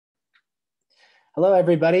Hello,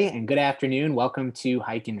 everybody, and good afternoon. Welcome to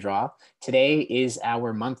Hike and Draw. Today is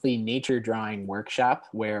our monthly nature drawing workshop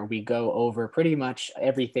where we go over pretty much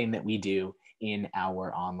everything that we do in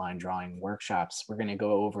our online drawing workshops. We're going to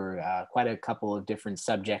go over quite a couple of different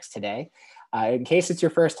subjects today. In case it's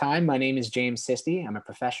your first time, my name is James Sisti. I'm a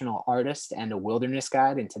professional artist and a wilderness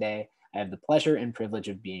guide, and today I have the pleasure and privilege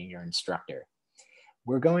of being your instructor.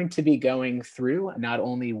 We're going to be going through not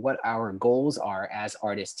only what our goals are as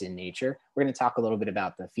artists in nature, we're going to talk a little bit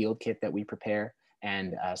about the field kit that we prepare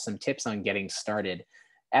and some tips on getting started.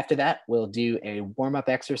 After that, we'll do a warm-up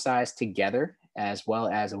exercise together as well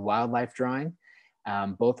as a wildlife drawing.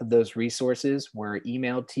 Both of those resources were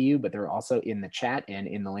emailed to you, but they're also in the chat and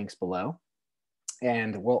in the links below.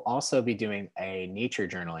 And we'll also be doing a nature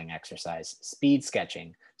journaling exercise, speed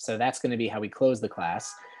sketching. So that's going to be how we close the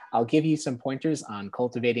class. I'll give you some pointers on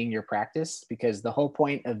cultivating your practice because the whole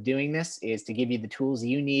point of doing this is to give you the tools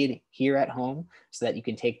you need here at home so that you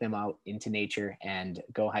can take them out into nature and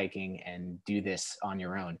go hiking and do this on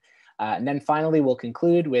your own. And then finally, we'll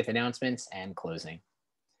conclude with announcements and closing.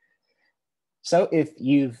 So if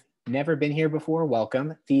you've never been here before,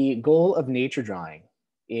 welcome. The goal of nature drawing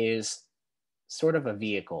is sort of a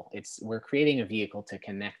vehicle. We're creating a vehicle to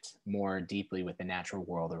connect more deeply with the natural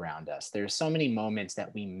world around us. There's so many moments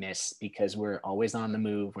that we miss because we're always on the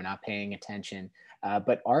move, we're not paying attention,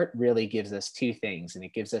 but art really gives us two things, and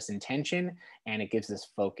it gives us intention and it gives us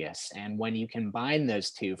focus. And when you combine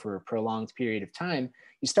those two for a prolonged period of time,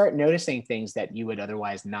 you start noticing things that you would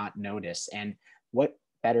otherwise not notice. And what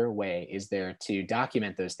better way is there to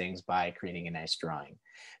document those things by creating a nice drawing?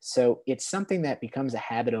 So it's something that becomes a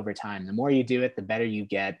habit over time. The more you do it, the better you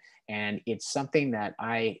get. And it's something that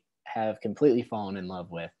I have completely fallen in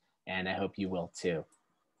love with, and I hope you will too.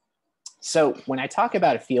 So when I talk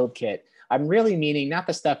about a field kit, I'm really meaning not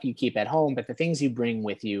the stuff you keep at home, but the things you bring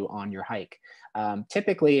with you on your hike.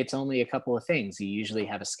 Typically, it's only a couple of things. You usually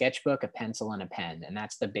have a sketchbook, a pencil, and a pen, and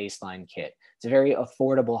that's the baseline kit. It's a very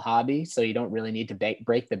affordable hobby, so you don't really need to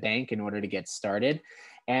break the bank in order to get started.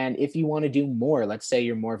 And if you want to do more, let's say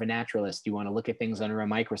you're more of a naturalist, you want to look at things under a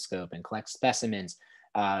microscope and collect specimens.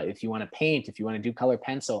 If you want to paint, if you want to do color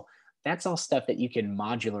pencil, that's all stuff that you can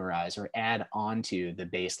modularize or add onto the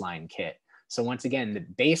baseline kit. So once again, the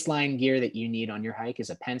baseline gear that you need on your hike is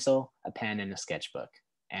a pencil, a pen, and a sketchbook.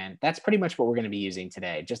 And that's pretty much what we're going to be using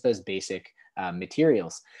today, just those basic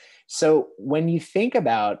materials. So when you think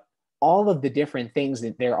about all of the different things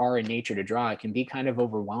that there are in nature to draw, it can be kind of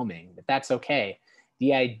overwhelming, but that's okay.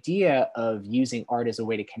 The idea of using art as a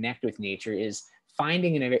way to connect with nature is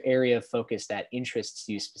finding an area of focus that interests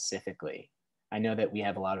you specifically. I know that we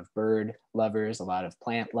have a lot of bird lovers, a lot of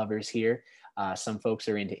plant lovers here. Some folks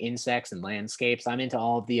are into insects and landscapes. I'm into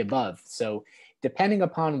all of the above. So depending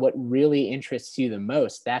upon what really interests you the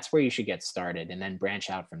most, that's where you should get started and then branch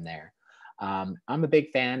out from there. I'm a big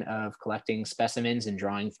fan of collecting specimens and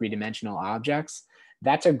drawing three-dimensional objects.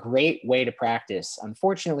 That's a great way to practice.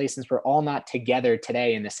 Unfortunately, since we're all not together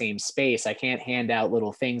today in the same space, I can't hand out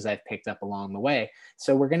little things I've picked up along the way.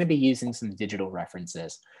 So we're going to be using some digital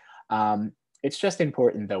references. It's just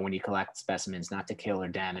important, though, when you collect specimens, not to kill or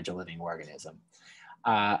damage a living organism.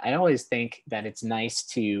 I always think that it's nice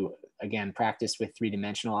to, again, practice with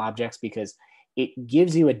three-dimensional objects because it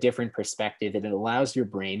gives you a different perspective and it allows your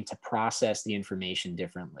brain to process the information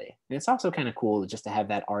differently. And it's also kind of cool just to have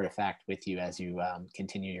that artifact with you as you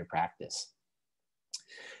continue your practice.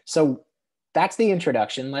 So that's the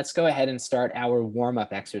introduction. Let's go ahead and start our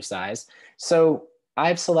warm-up exercise. So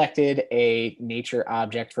I've selected a nature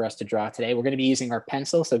object for us to draw today. We're going to be using our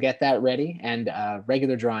pencil, so get that ready, and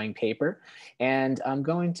regular drawing paper. And I'm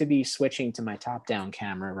going to be switching to my top-down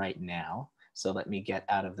camera right now. So let me get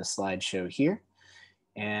out of the slideshow here.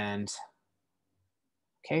 And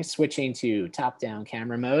okay, switching to top-down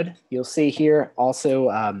camera mode. You'll see here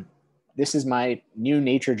also, this is my new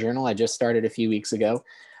nature journal I just started a few weeks ago.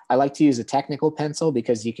 I like to use a technical pencil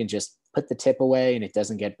because you can just put the tip away and it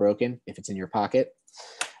doesn't get broken if it's in your pocket.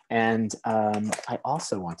 And I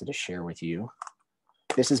also wanted to share with you,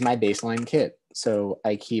 this is my baseline kit. So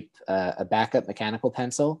I keep a backup mechanical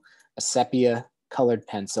pencil, a sepia colored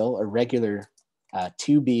pencil, a regular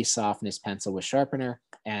 2B softness pencil with sharpener,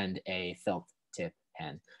 and a felt tip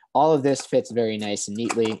pen. All of this fits very nice and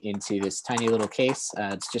neatly into this tiny little case.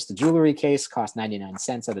 It's just a jewelry case, cost 99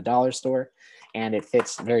 cents at a dollar store, and it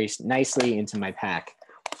fits very nicely into my pack.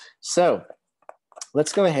 So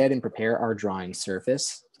let's go ahead and prepare our drawing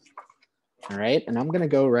surface. All right, and I'm gonna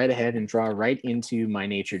go right ahead and draw right into my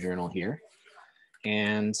nature journal here.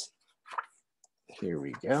 And here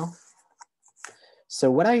we go. So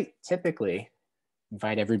what I typically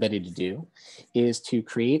invite everybody to do is to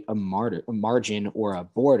create a margin or a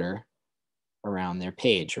border around their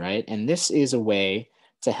page, right? And this is a way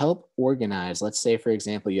to help organize. Let's say, for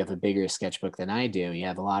example, you have a bigger sketchbook than I do. You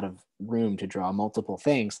have a lot of room to draw multiple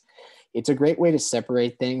things. It's a great way to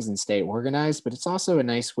separate things and stay organized, but it's also a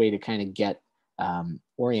nice way to kind of get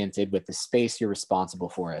oriented with the space you're responsible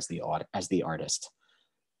for as the artist.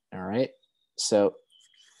 All right, so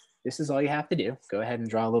this is all you have to do. Go ahead and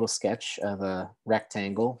draw a little sketch of a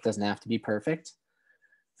rectangle. Doesn't have to be perfect.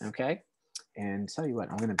 Okay, and tell you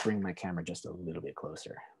what, I'm going to bring my camera just a little bit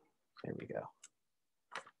closer. There we go.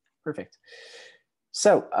 Perfect.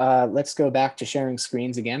 So let's go back to sharing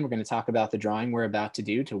screens again. We're going to talk about the drawing we're about to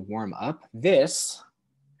do to warm up. This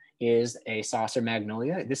is a saucer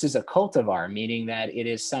magnolia. This is a cultivar, meaning that it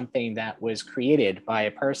is something that was created by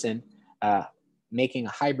a person making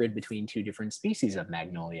a hybrid between two different species of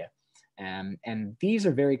magnolia. And these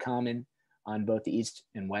are very common on both the East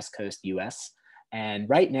and West Coast US. And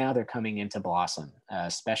right now they're coming into blossom,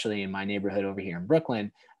 especially in my neighborhood over here in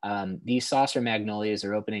Brooklyn. These saucer magnolias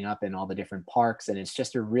are opening up in all the different parks, and it's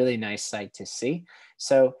just a really nice sight to see.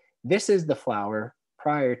 So this is the flower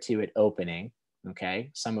prior to it opening, okay?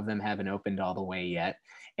 Some of them haven't opened all the way yet.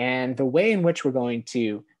 And the way in which we're going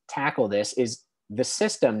to tackle this is the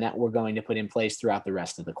system that we're going to put in place throughout the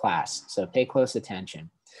rest of the class. So pay close attention.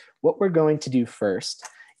 What we're going to do first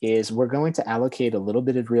is we're going to allocate a little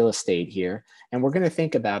bit of real estate here, and we're going to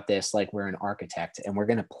think about this like we're an architect, and we're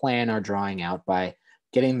going to plan our drawing out by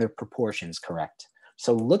getting the proportions correct.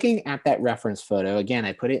 So looking at that reference photo, again,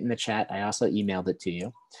 I put it in the chat. I also emailed it to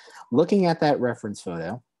you. Looking at that reference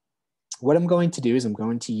photo, what I'm going to do is I'm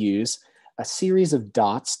going to use a series of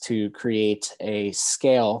dots to create a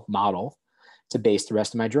scale model to base the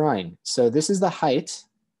rest of my drawing. So this is the height,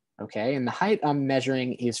 okay? And the height I'm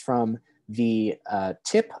measuring is from the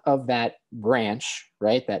tip of that branch,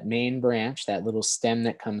 right? That main branch, that little stem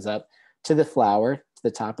that comes up to the flower, to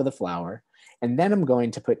the top of the flower. And then I'm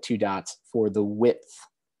going to put 2 dots for the width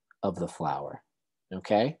of the flower,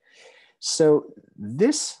 okay? So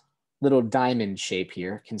this little diamond shape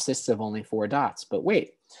here consists of only 4 dots, but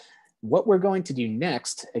wait, what we're going to do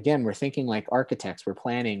next, again, we're thinking like architects, we're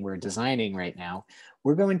planning, we're designing right now.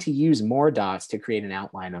 We're going to use more dots to create an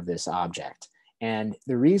outline of this object. And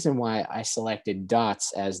the reason why I selected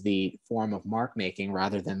dots as the form of mark making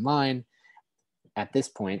rather than line at this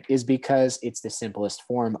point is because it's the simplest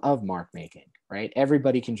form of mark making, right?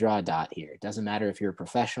 Everybody can draw a dot here. It doesn't matter if you're a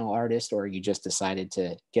professional artist or you just decided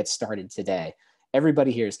to get started today.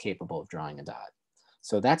 Everybody here is capable of drawing a dot.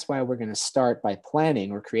 So that's why we're going to start by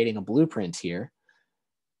planning or creating a blueprint here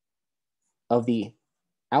of the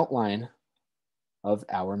outline of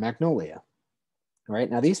our magnolia. Right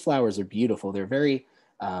now, these flowers are beautiful. They're very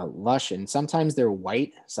lush, and sometimes they're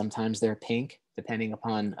white, sometimes they're pink, depending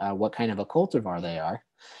upon what kind of a cultivar they are.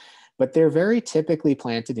 But they're very typically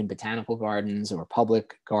planted in botanical gardens or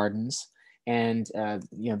public gardens, and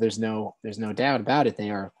you know, there's no doubt about it. They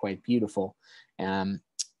are quite beautiful.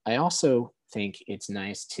 I also think it's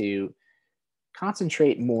nice to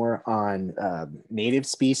concentrate more on native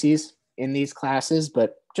species in these classes,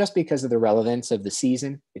 but just because of the relevance of the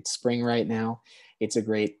season, it's spring right now, it's a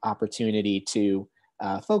great opportunity to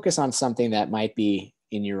focus on something that might be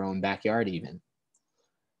in your own backyard even.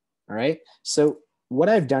 All right, so what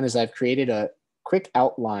I've done is I've created a quick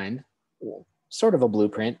outline, sort of a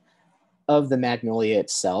blueprint of the magnolia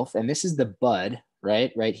itself. And this is the bud,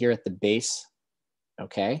 right here at the base,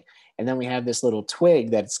 okay? And then we have this little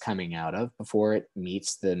twig that it's coming out of before it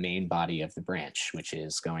meets the main body of the branch, which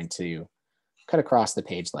is going to cut across the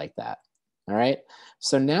page like that. All right,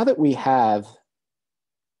 so now that we have,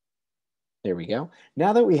 there we go.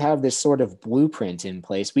 Now that we have this sort of blueprint in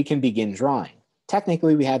place, we can begin drawing.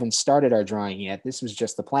 Technically, we haven't started our drawing yet. This was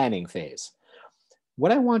just the planning phase.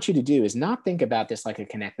 What I want you to do is not think about this like a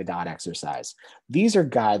connect the dot exercise. These are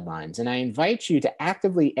guidelines, and I invite you to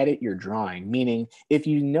actively edit your drawing, meaning if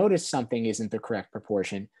you notice something isn't the correct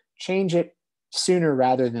proportion, change it sooner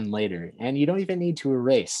rather than later, and you don't even need to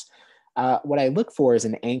erase. What I look for is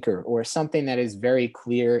an anchor or something that is very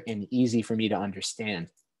clear and easy for me to understand.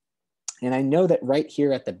 And I know that right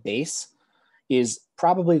here at the base is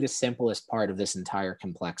probably the simplest part of this entire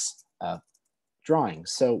complex drawing.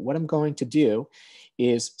 So what I'm going to do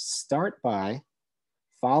is start by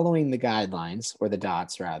following the guidelines, or the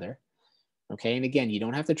dots rather. Okay, and again, you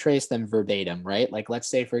don't have to trace them verbatim, right? Like let's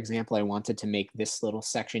say, for example, I wanted to make this little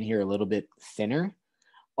section here a little bit thinner.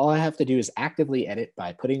 All I have to do is actively edit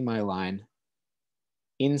by putting my line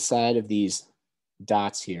inside of these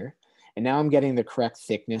dots here. And now I'm getting the correct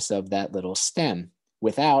thickness of that little stem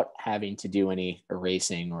without having to do any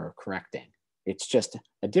erasing or correcting. It's just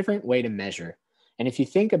a different way to measure. And if you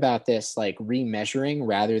think about this like remeasuring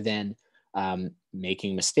rather than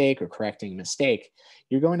making mistake or correcting mistake,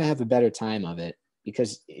 you're going to have a better time of it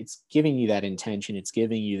because it's giving you that intention. It's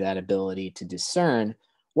giving you that ability to discern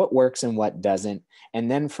what works and what doesn't. And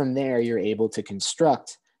then from there, you're able to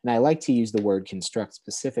construct, and I like to use the word construct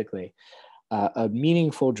specifically, a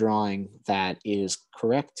meaningful drawing that is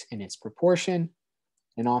correct in its proportion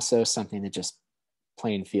and also something that just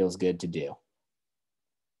plain feels good to do.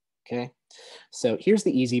 Okay, so here's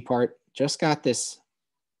the easy part. Just got this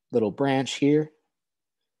little branch here.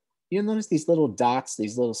 You'll notice these little dots,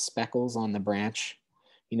 these little speckles on the branch.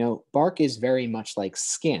 You know, bark is very much like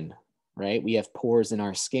skin, right? We have pores in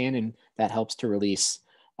our skin, and that helps to release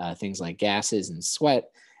things like gases and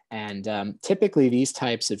sweat. And typically, these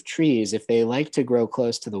types of trees, if they like to grow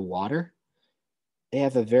close to the water, they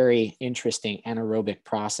have a very interesting anaerobic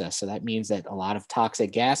process. So that means that a lot of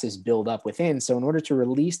toxic gases build up within. So in order to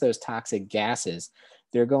release those toxic gases,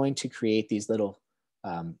 they're going to create these little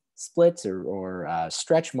splits or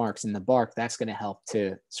stretch marks in the bark. That's going to help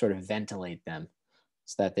to sort of ventilate them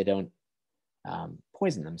so that they don't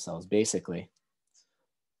poison themselves, basically.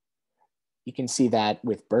 You can see that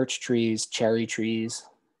with birch trees, cherry trees.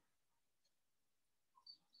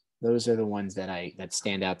 Those are the ones that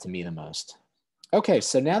stand out to me the most. Okay,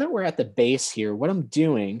 so now that we're at the base here, what I'm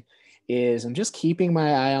doing is I'm just keeping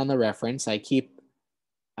my eye on the reference. I keep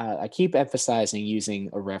emphasizing using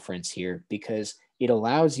a reference here because it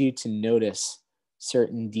allows you to notice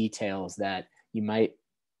certain details that you might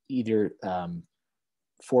either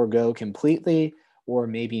forego completely or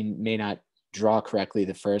maybe may not draw correctly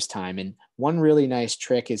the first time. And one really nice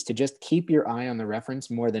trick is to just keep your eye on the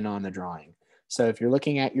reference more than on the drawing. So if you're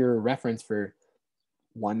looking at your reference for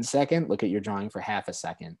 1 second, look at your drawing for half a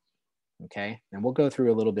second. Okay, and we'll go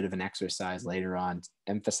through a little bit of an exercise later on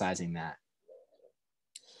emphasizing that.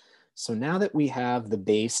 So now that we have the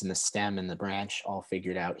base and the stem and the branch all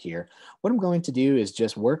figured out here, what I'm going to do is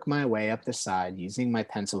just work my way up the side using my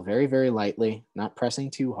pencil very, very lightly, not pressing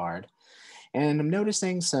too hard. And I'm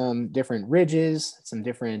noticing some different ridges, some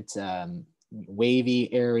different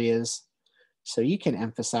wavy areas. So you can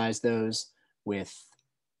emphasize those with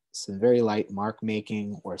some very light mark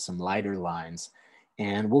making or some lighter lines.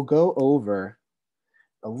 And we'll go over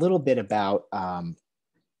a little bit about, let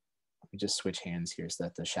me just switch hands here so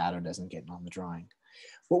that the shadow doesn't get on the drawing.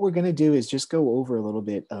 What we're gonna do is just go over a little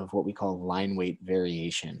bit of what we call line weight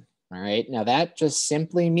variation. All right, now that just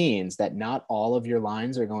simply means that not all of your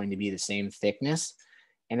lines are going to be the same thickness.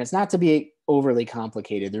 And it's not to be overly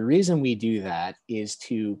complicated. The reason we do that is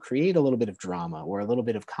to create a little bit of drama or a little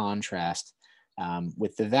bit of contrast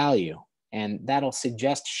with the value. And that'll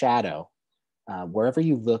suggest shadow. Wherever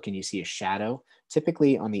you look and you see a shadow,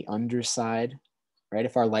 typically on the underside, right?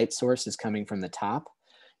 If our light source is coming from the top,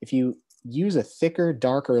 if you use a thicker,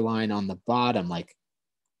 darker line on the bottom, like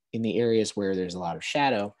in the areas where there's a lot of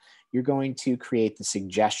shadow, you're going to create the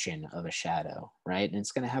suggestion of a shadow, right? And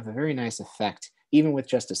it's going to have a very nice effect, even with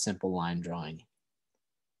just a simple line drawing.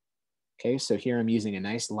 Okay, so here I'm using a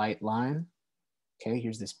nice light line. Okay,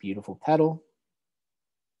 here's this beautiful petal.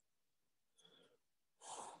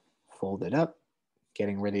 Fold it up,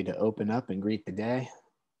 getting ready to open up and greet the day.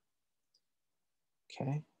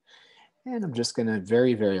 Okay, and I'm just gonna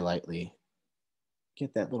very, very lightly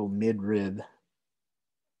get that little mid-rib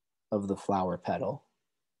of the flower petal.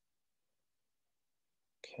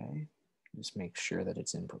 Okay, just make sure that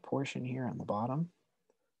it's in proportion here on the bottom.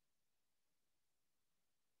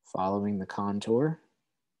 Following the contour.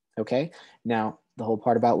 Okay, now the whole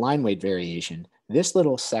part about line weight variation. This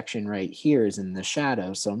little section right here is in the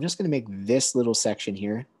shadow, so I'm just gonna make this little section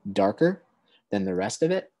here darker than the rest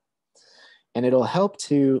of it. And it'll help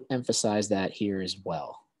to emphasize that here as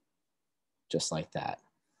well, just like that,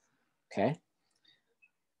 okay?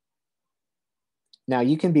 Now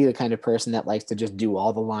you can be the kind of person that likes to just do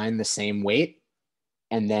all the line the same weight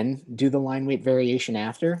and then do the line weight variation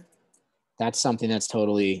after. That's something that's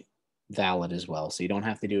totally valid as well. So you don't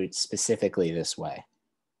have to do it specifically this way,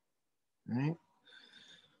 all right?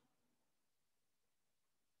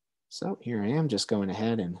 So here I am just going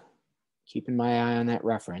ahead and keeping my eye on that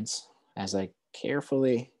reference as I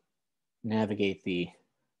carefully navigate the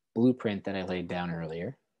blueprint that I laid down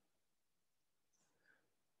earlier.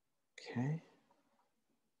 Okay.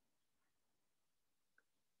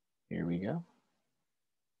 Here we go.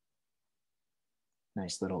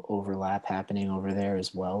 Nice little overlap happening over there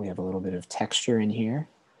as well. We have a little bit of texture in here.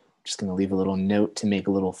 Just going to leave a little note to make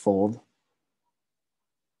a little fold.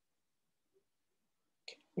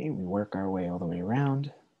 Okay, we work our way all the way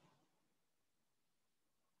around.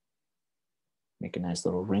 Make a nice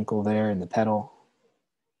little wrinkle there in the petal.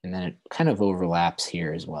 And then it kind of overlaps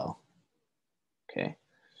here as well. Okay.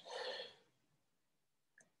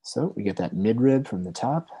 So we get that midrib from the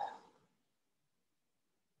top.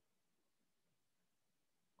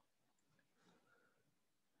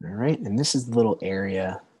 All right, and this is the little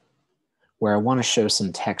area where I want to show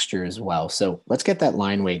some texture as well. So let's get that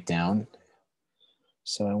line weight down.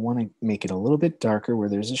 So I want to make it a little bit darker where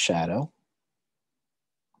there's a shadow.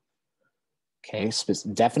 Okay, so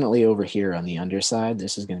definitely over here on the underside,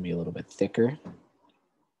 this is going to be a little bit thicker.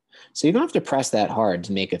 So you don't have to press that hard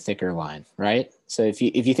to make a thicker line, right? So if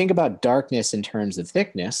you think about darkness in terms of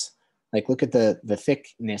thickness, like look at the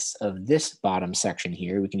thickness of this bottom section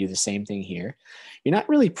here. We can do the same thing here. You're not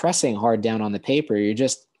really pressing hard down on the paper. You're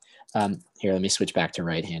just, here, let me switch back to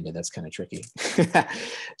right-handed. That's kind of tricky.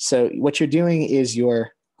 So what you're doing is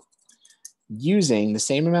you're using the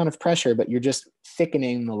same amount of pressure, but you're just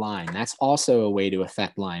thickening the line. That's also a way to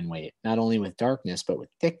affect line weight, not only with darkness, but with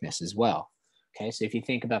thickness as well. Okay, so if you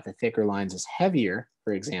think about the thicker lines as heavier,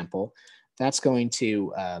 for example, that's going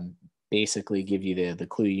to basically give you the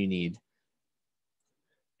clue you need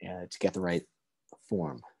to get the right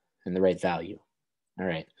form and the right value. All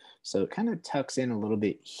right, so it kind of tucks in a little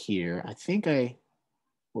bit here. I think I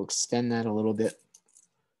will extend that a little bit.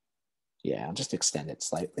 Yeah, I'll just extend it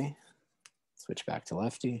slightly. Switch back to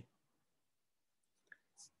lefty.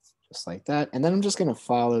 Just like that. And then I'm just going to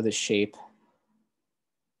follow the shape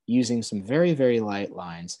using some very, very light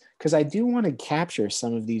lines because I do want to capture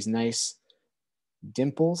some of these nice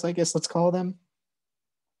dimples, I guess let's call them.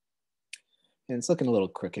 And it's looking a little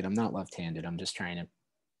crooked. I'm not left-handed. I'm just trying to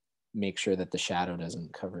make sure that the shadow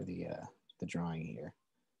doesn't cover the drawing here.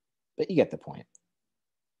 But you get the point.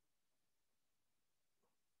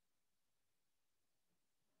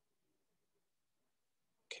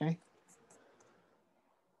 Okay.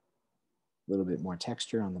 A little bit more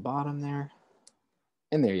texture on the bottom there.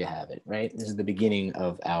 And there you have it, right? This is the beginning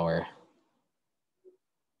of our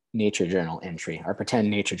nature journal entry, our pretend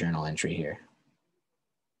nature journal entry here.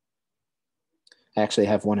 I actually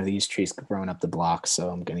have one of these trees growing up the block, so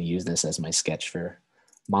I'm going to use this as my sketch for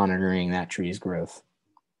monitoring that tree's growth.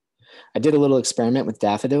 I did a little experiment with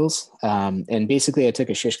daffodils, and basically I took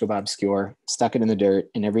a shish kebab skewer, stuck it in the dirt,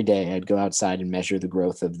 and every day I'd go outside and measure the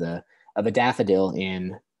growth of a daffodil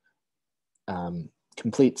in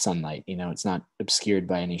complete sunlight. You know, it's not obscured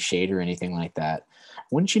by any shade or anything like that.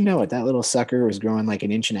 Wouldn't you know it, that little sucker was growing like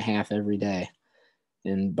 1.5 inches every day.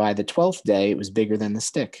 And by the 12th day, it was bigger than the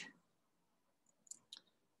stick.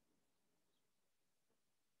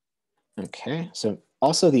 Okay, so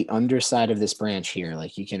also the underside of this branch here,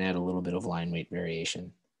 like you can add a little bit of line weight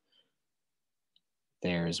variation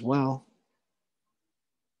there as well.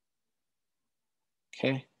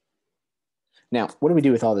 Okay. Now, what do we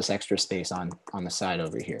do with all this extra space on the side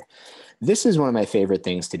over here? This is one of my favorite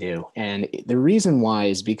things to do. And the reason why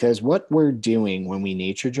is because what we're doing when we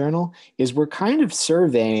nature journal is we're kind of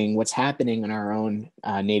surveying what's happening in our own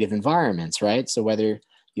native environments, right? So whether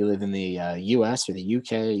you live in the US or the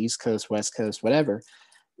UK, East Coast, West Coast, whatever,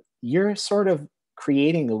 you're sort of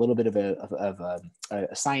creating a little bit of a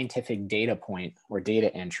scientific data point or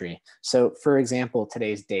data entry. So for example,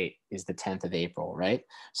 today's date is the 10th of April, right?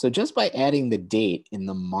 So just by adding the date in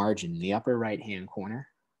the margin, the upper right-hand corner,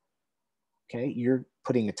 okay, you're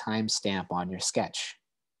putting a timestamp on your sketch,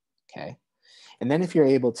 okay? And then if you're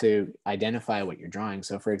able to identify what you're drawing,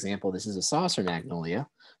 so for example, this is a saucer magnolia.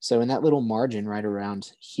 So in that little margin right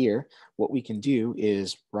around here, what we can do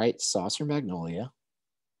is write saucer magnolia.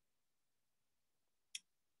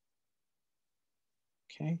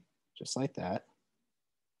 Okay, just like that.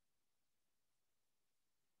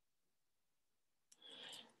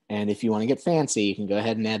 And if you want to get fancy, you can go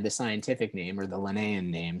ahead and add the scientific name or the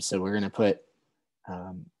Linnaean name. So we're going to put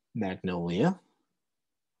magnolia.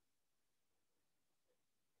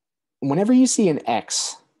 Whenever you see an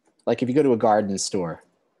X, like if you go to a garden store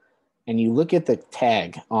and you look at the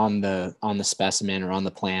tag on the specimen or on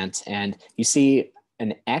the plant and you see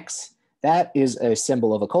an X, that is a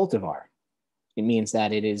symbol of a cultivar. It means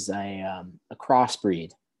that it is a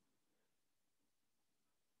crossbreed.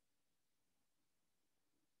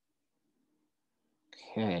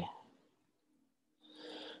 Okay.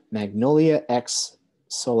 Magnolia X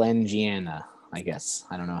solengiana, I guess.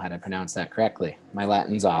 I don't know how to pronounce that correctly. My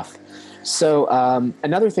Latin's off. So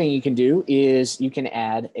another thing you can do is you can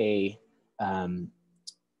add a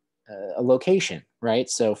location, right?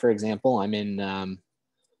 So for example, I'm in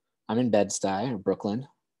Bed-Stuy or Brooklyn.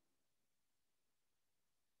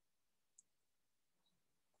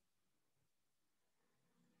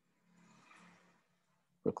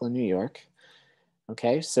 Brooklyn, New York.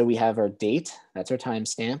 Okay, so we have our date, that's our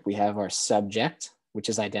timestamp. We have our subject, which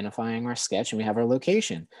is identifying our sketch, and we have our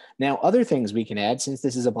location. Now, other things we can add, since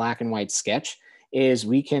this is a black and white sketch, is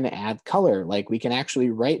we can add color. Like we can actually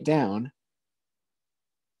write down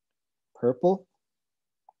purple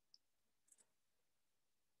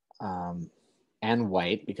and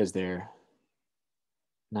white because they're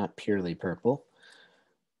not purely purple.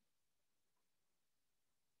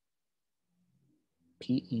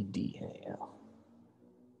 P-E-D-A-L.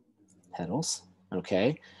 Petals,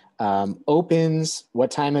 okay. Opens,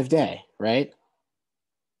 what time of day, right?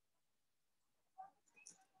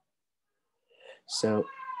 So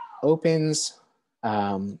opens,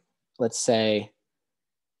 let's say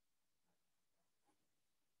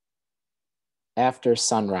after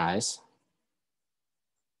sunrise,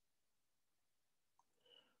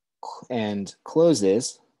 and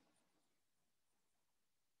closes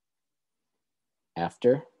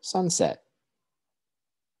after sunset.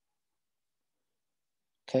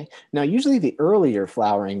 Okay. Now, usually the earlier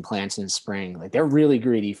flowering plants in spring, like they're really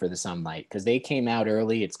greedy for the sunlight because they came out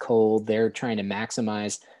early. It's cold. They're trying to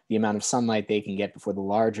maximize the amount of sunlight they can get before the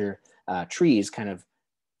larger trees kind of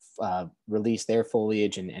release their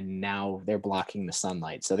foliage, and now they're blocking the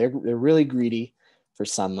sunlight. So they're really greedy for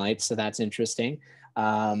sunlight. So that's interesting.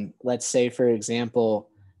 Let's say, for example,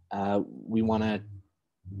 we want to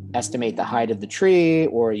estimate the height of the tree,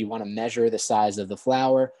 or you want to measure the size of the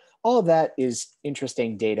flower. All of that is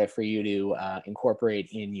interesting data for you to incorporate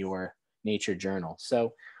in your nature journal.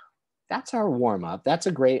 So that's our warm up. That's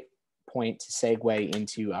a great point to segue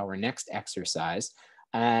into our next exercise.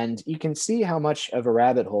 And you can see how much of a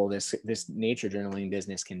rabbit hole this nature journaling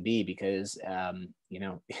business can be, because you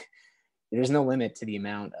know, there's no limit to the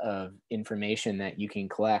amount of information that you can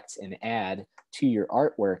collect and add to your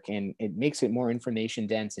artwork, and it makes it more information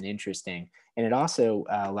dense and interesting. And it also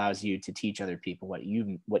allows you to teach other people what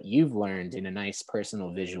you've learned in a nice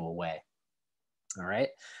personal visual way. All right,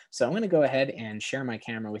 so I'm going to go ahead and share my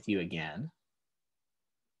camera with you again.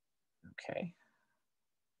 Okay.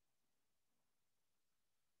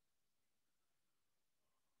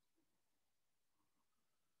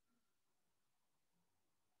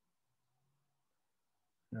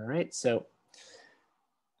 All right, so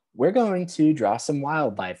we're going to draw some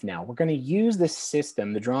wildlife now. We're going to use the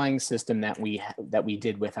system, the drawing system that we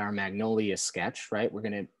did with our magnolia sketch, right? We're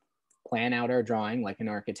going to plan out our drawing like an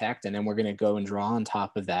architect, and then we're going to go and draw on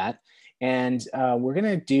top of that. And we're going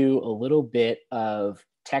to do a little bit of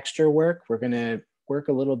texture work. We're going to work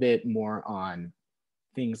a little bit more on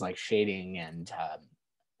things like shading and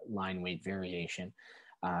line weight variation.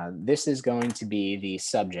 This is going to be the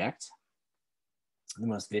subject, the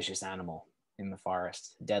most vicious animal in the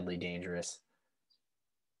forest, deadly dangerous,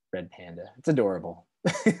 red panda. It's adorable.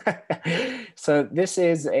 So this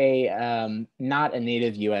is a not a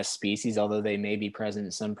native US species, although they may be present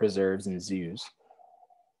in some preserves and zoos.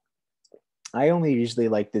 I only usually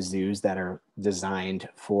like the zoos that are designed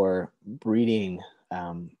for breeding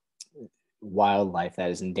wildlife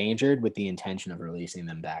that is endangered with the intention of releasing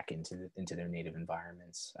them back into their native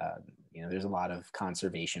environments. You know, there's a lot of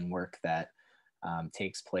conservation work that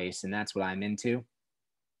takes place, and that's what I'm into.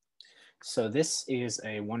 So this is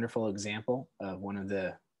a wonderful example of one of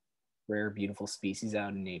the rare, beautiful species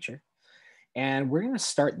out in nature. And we're going to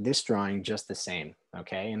start this drawing just the same,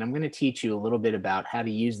 okay? And I'm going to teach you a little bit about how to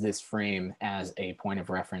use this frame as a point of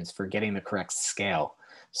reference for getting the correct scale.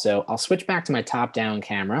 So I'll switch back to my top-down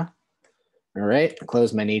camera. All right,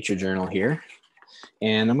 close my nature journal here.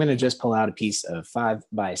 And I'm going to just pull out a piece of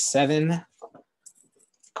 5x7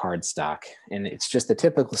 cardstock. And it's just the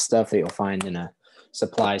typical stuff that you'll find in a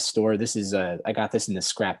supply store. This is I got this in the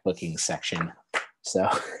scrapbooking section. So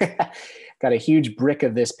got a huge brick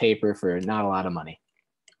of this paper for not a lot of money.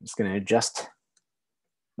 I'm just going to adjust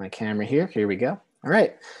my camera here. Here we go. All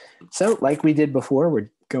right. So like we did before, we're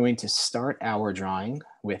going to start our drawing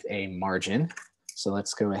with a margin. So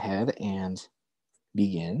let's go ahead and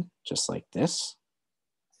begin just like this.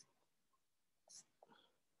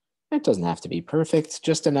 It doesn't have to be perfect,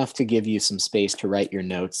 just enough to give you some space to write your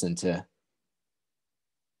notes and to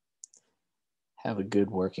have a good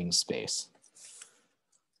working space.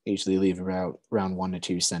 I usually leave around 1 to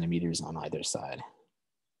 2 centimeters on either side.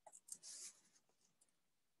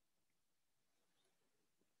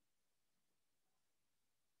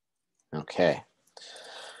 Okay,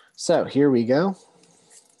 so here we go.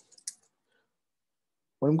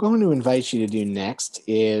 What I'm going to invite you to do next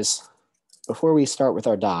is, before we start with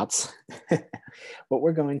our dots, what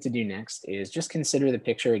we're going to do next is just consider the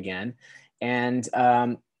picture again. And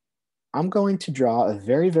I'm going to draw a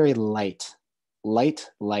very, very light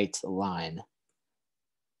line.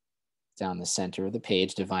 down the center of the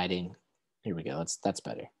page, dividing, here we go, that's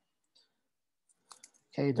better.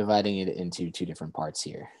 Okay, dividing it into two different parts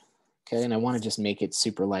here. Okay, and I want to just make it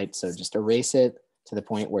super light, so just erase it to the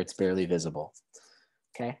point where it's barely visible.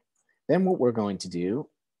 Okay, then what we're going to do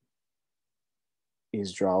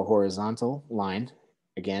is draw a horizontal line,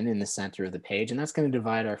 again, in the center of the page, and that's going to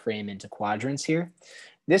divide our frame into quadrants here.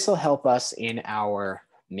 This will help us in our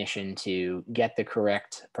mission to get the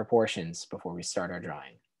correct proportions before we start our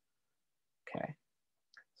drawing. Okay,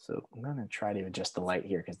 so I'm going to try to adjust the light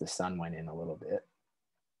here because the sun went in a little bit.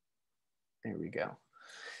 There we go.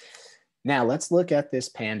 Now let's look at this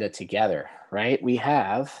panda together, right? We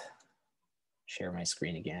have, share my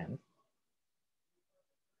screen again.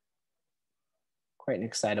 Quite an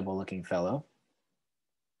excitable looking fellow.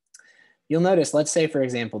 You'll notice, let's say, for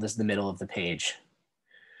example, this is the middle of the page.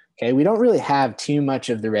 Okay, we don't really have too much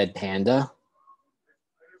of the red panda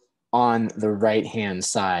on the right-hand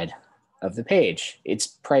side of the page. It's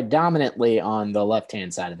predominantly on the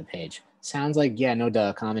left-hand side of the page. Sounds like, yeah, no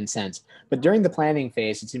duh, common sense. But during the planning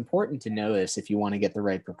phase, it's important to know this if you want to get the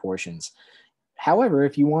right proportions. However,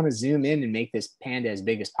 if you want to zoom in and make this panda as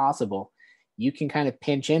big as possible, you can kind of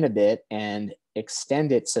pinch in a bit and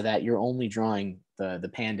extend it so that you're only drawing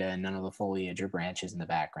the panda and none of the foliage or branches in the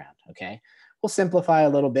background, okay? We'll simplify a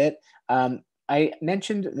little bit. I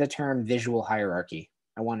mentioned the term visual hierarchy.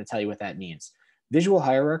 I want to tell you what that means. Visual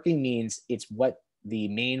hierarchy means it's what the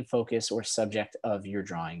main focus or subject of your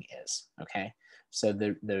drawing is, okay? So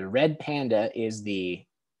the red panda is the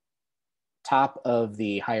top of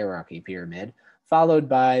the hierarchy pyramid, followed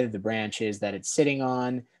by the branches that it's sitting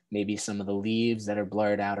on, maybe some of the leaves that are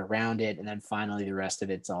blurred out around it, and then finally the rest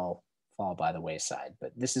of it's all fall by the wayside.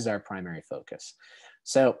 But this is our primary focus.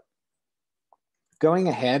 So going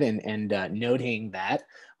ahead and noting that,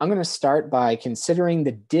 I'm going to start by considering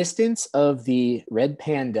the distance of the red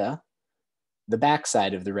panda, the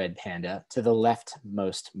backside of the red panda, to the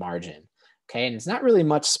leftmost margin. Okay, and it's not really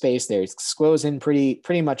much space there. It goes in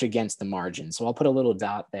pretty much against the margin. So I'll put a little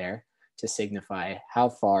dot there to signify how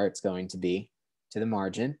far it's going to be to the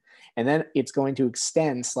margin. And then it's going to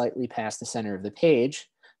extend slightly past the center of the page.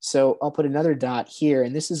 So I'll put another dot here,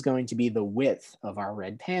 and this is going to be the width of our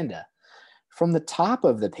red panda. From the top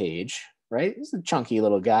of the page, right, this is a chunky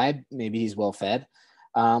little guy, maybe he's well fed.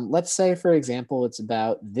 Let's say, for example, it's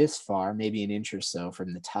about this far, maybe an inch or so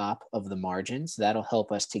from the top of the margin. So that'll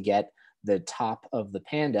help us to get the top of the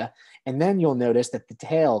panda. And then you'll notice that the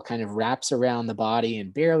tail kind of wraps around the body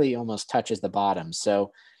and barely almost touches the bottom.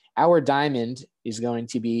 So our diamond is going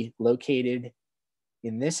to be located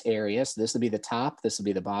in this area. So this will be the top, this will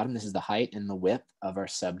be the bottom. This is the height and the width of our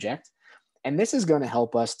subject. And this is going to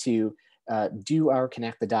help us to do our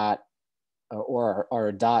connect the dot or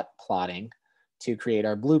our dot plotting to create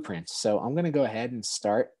our blueprint. So I'm going to go ahead and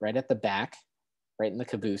start right at the back, right in the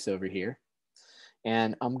caboose over here.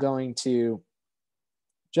 And I'm going to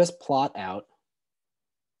just plot out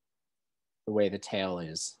the way the tail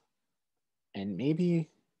is. And maybe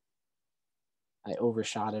I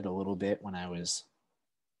overshot it a little bit when I was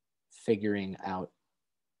figuring out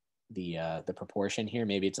the proportion here.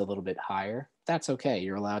 Maybe it's a little bit higher. That's okay.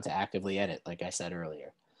 You're allowed to actively edit, like I said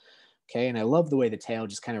earlier. Okay, and I love the way the tail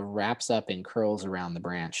just kind of wraps up and curls around the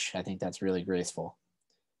branch. I think that's really graceful.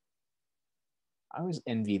 I always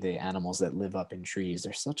envy the animals that live up in trees.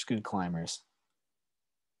 They're such good climbers.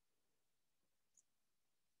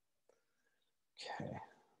 Okay,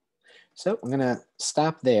 so I'm gonna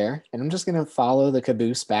stop there and I'm just gonna follow the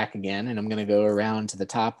caboose back again, and I'm gonna go around to the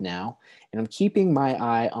top now, and I'm keeping my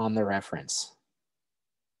eye on the reference.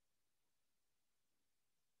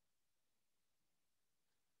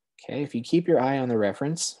 Okay, if you keep your eye on the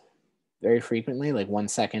reference very frequently, like 1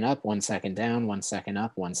 second up, 1 second down, 1 second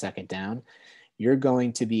up, 1 second down, you're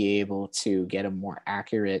going to be able to get a more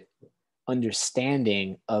accurate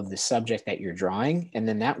understanding of the subject that you're drawing, and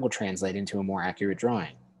then that will translate into a more accurate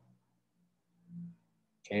drawing.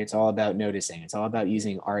 Okay, it's all about noticing. It's all about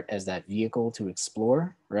using art as that vehicle to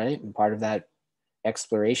explore, right? And part of that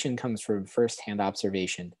exploration comes from firsthand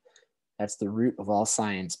observation. That's the root of all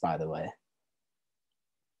science, by the way.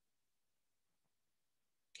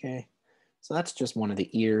 Okay, so that's just one of the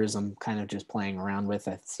ears I'm kind of just playing around with.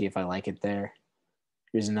 Let's see if I like it there.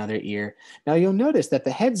 Here's another ear. Now you'll notice that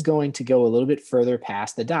the head's going to go a little bit further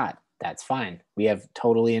past the dot. That's fine. We have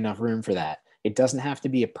totally enough room for that. It doesn't have to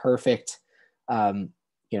be a perfect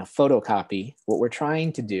photocopy. What we're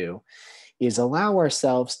trying to do is allow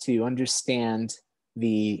ourselves to understand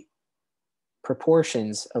the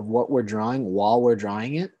proportions of what we're drawing while we're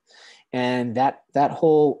drawing it. And that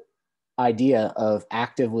whole idea of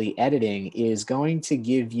actively editing is going to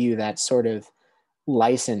give you that sort of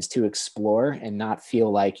license to explore and not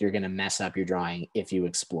feel like you're going to mess up your drawing if you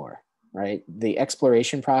explore, right? The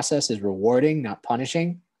exploration process is rewarding, not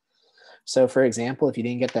punishing. So for example, if you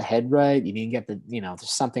didn't get the head right, you didn't get the, there's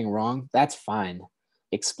something wrong, that's fine.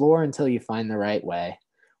 Explore until you find the right way.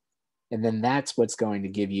 And then that's what's going to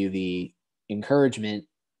give you the encouragement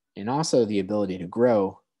and also the ability to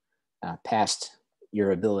grow past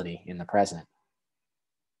your ability in the present.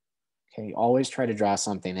 Okay, always try to draw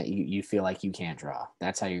something that you feel like you can't draw.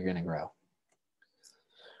 That's how you're going to grow.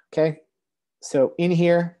 Okay, so in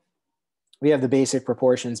here, we have the basic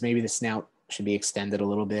proportions. Maybe the snout should be extended a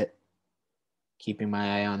little bit. Keeping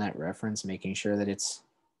my eye on that reference, making sure that it's,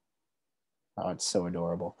 oh, it's so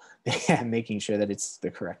adorable. Making sure that it's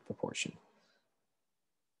the correct proportion.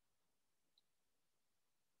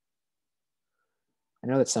 I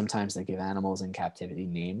know that sometimes they give animals in captivity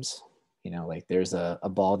names. Like there's a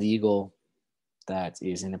bald eagle that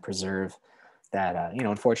is in a preserve that,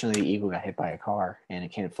 unfortunately the eagle got hit by a car and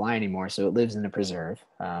it can't fly anymore. So it lives in a preserve.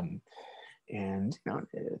 And I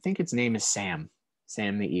think its name is Sam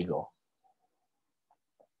the eagle.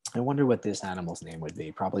 I wonder what this animal's name would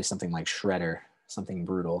be. Probably something like Shredder, something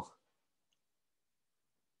brutal.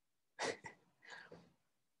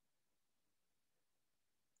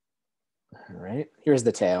 All right, here's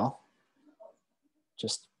the tail.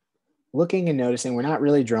 Just looking and noticing. We're not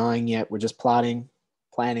really drawing yet. We're just plotting,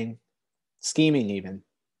 planning, scheming even.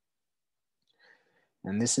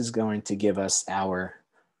 And this is going to give us our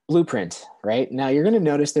blueprint, right? Now you're going to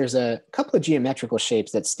notice there's a couple of geometrical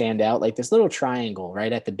shapes that stand out, like this little triangle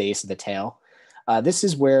right at the base of the tail. This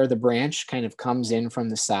is where the branch kind of comes in from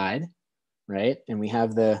the side, right? And we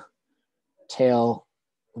have the tail.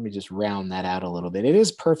 Let me just round that out a little bit. It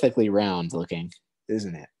is perfectly round looking,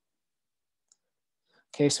 isn't it?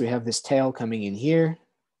 Okay, so we have this tail coming in here,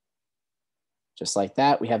 just like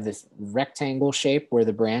that. We have this rectangle shape where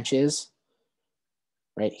the branch is,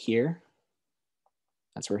 right here.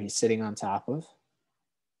 That's where he's sitting on top of.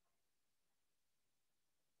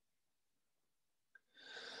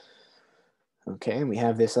 Okay, and we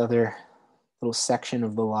have this other little section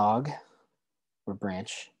of the log or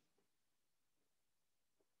branch.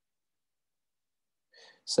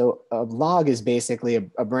 So a log is basically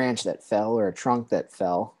a branch that fell or a trunk that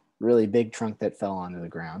fell, really big trunk that fell onto the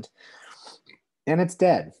ground. And it's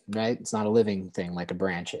dead, right? It's not a living thing like a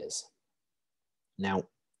branch is. Now,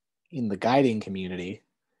 in the guiding community,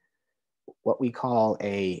 what we call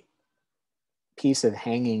a piece of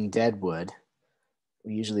hanging dead wood,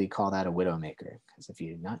 we usually call that a widowmaker. Because if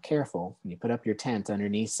you're not careful, when you put up your tent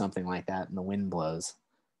underneath something like that and the wind blows,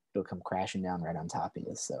 it'll come crashing down right on top of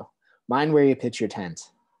you. So mind where you pitch your tent.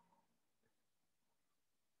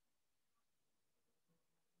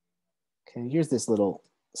 Okay, here's this little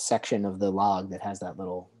section of the log that has that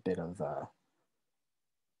little bit of, I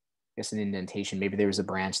guess, an indentation. Maybe there was a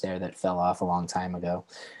branch there that fell off a long time ago.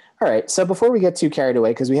 All right, so before we get too carried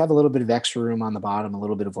away, because we have a little bit of extra room on the bottom, a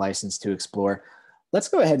little bit of license to explore, let's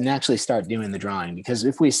go ahead and actually start doing the drawing, because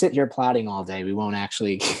if we sit here plotting all day, we won't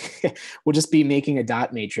actually, we'll just be making a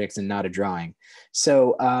dot matrix and not a drawing.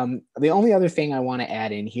 So the only other thing I want to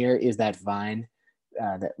add in here is that vine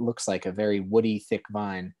that looks like a very woody, thick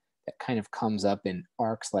vine that kind of comes up in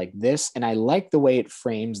arcs like this. And I like the way it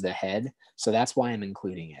frames the head. So that's why I'm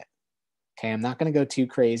including it. Okay, I'm not going to go too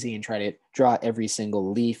crazy and try to draw every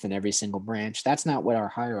single leaf and every single branch. That's not what our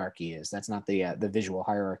hierarchy is. That's not the visual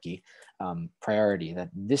hierarchy priority.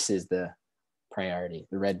 That this is the priority,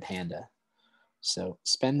 the red panda. So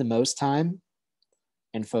spend the most time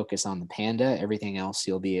and focus on the panda. Everything else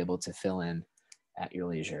you'll be able to fill in at your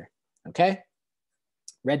leisure. Okay?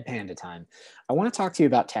 Red panda time. I want to talk to you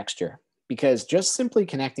about texture, because just simply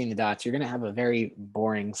connecting the dots, you're going to have a very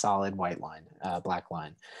boring, solid white line, black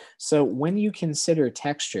line. So when you consider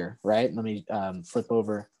texture, right? Let me flip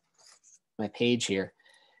over my page here.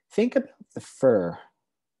 Think about the fur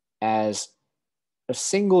as a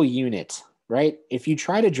single unit, right? If you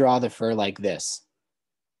try to draw the fur like this,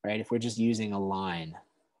 right? If we're just using a line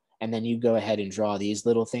and then you go ahead and draw these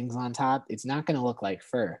little things on top, it's not going to look like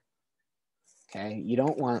fur. Okay, you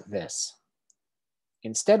don't want this.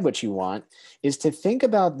 Instead, what you want is to think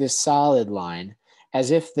about this solid line as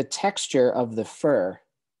if the texture of the fur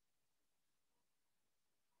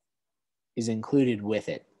is included with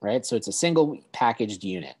it, right? So it's a single packaged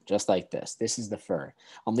unit, just like this. This is the fur.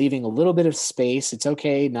 I'm leaving a little bit of space. It's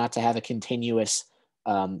okay not to have a continuous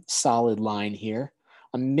solid line here.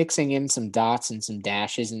 I'm mixing in some dots and some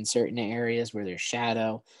dashes in certain areas where there's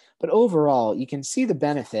shadow. But overall, you can see the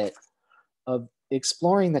benefit of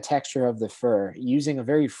exploring the texture of the fur using a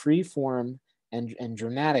very free form and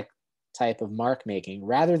dramatic type of mark making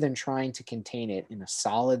rather than trying to contain it in a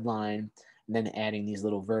solid line and then adding these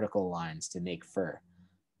little vertical lines to make fur.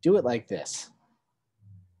 Do it like this.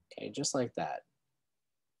 Okay, just like that.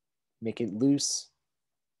 Make it loose.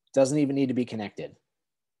 Doesn't even need to be connected,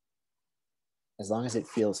 as long as it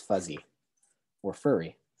feels fuzzy or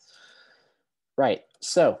furry. Right,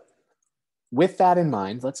 so with that in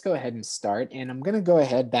mind, let's go ahead and start. And I'm gonna go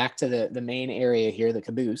ahead back to the main area here, the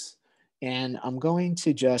caboose, and I'm going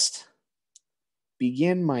to just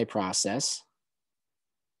begin my process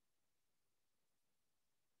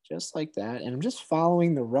just like that. And I'm just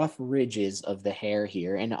following the rough ridges of the hair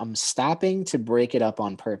here. And I'm stopping to break it up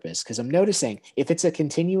on purpose because I'm noticing if it's a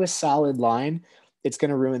continuous solid line, it's going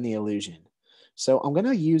to ruin the illusion. So I'm going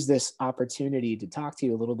to use this opportunity to talk to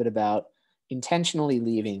you a little bit about intentionally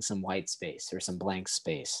leaving some white space or some blank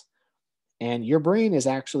space. And your brain is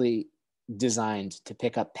actually designed to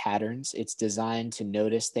pick up patterns. It's designed to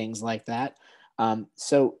notice things like that.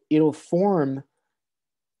 So it'll form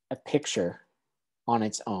a picture on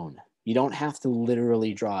its own. You don't have to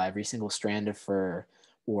literally draw every single strand of fur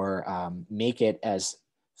or make it as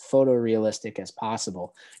photorealistic as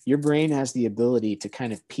possible. Your brain has the ability to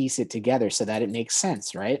kind of piece it together so that it makes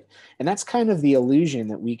sense, right? And that's kind of the illusion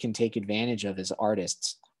that we can take advantage of as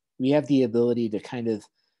artists. We have the ability to kind of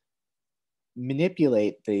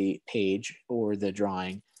manipulate the page or the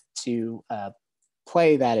drawing to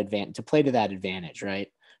play to that advantage,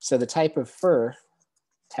 right? So the type of fur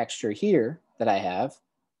texture here that I have,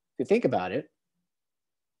 if you think about it,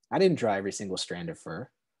 I didn't draw every single strand of fur.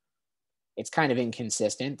 It's kind of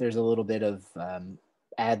inconsistent. There's a little bit of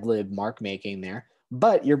ad lib mark making there,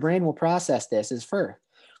 but your brain will process this as fur.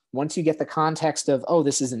 Once you get the context of, oh,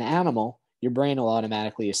 this is an animal, your brain will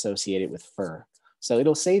automatically associate it with fur. So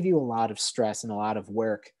it'll save you a lot of stress and a lot of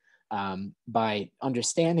work by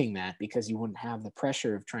understanding that, because you wouldn't have the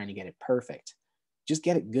pressure of trying to get it perfect. Just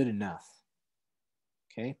get it good enough.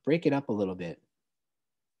 Okay, break it up a little bit.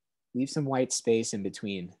 Leave some white space in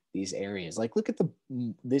between these areas. Like look at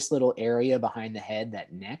this little area behind the head,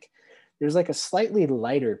 that neck. There's like a slightly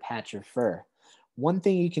lighter patch of fur. One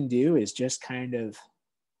thing you can do is just kind of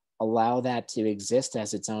allow that to exist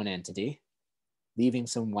as its own entity, leaving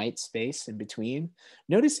some white space in between.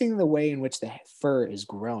 Noticing the way in which the fur is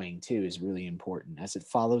growing too is really important. As it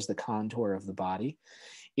follows the contour of the body,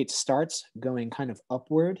 it starts going kind of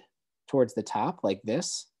upward towards the top like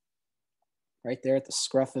this, right there at the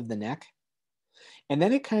scruff of the neck. And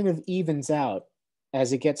then it kind of evens out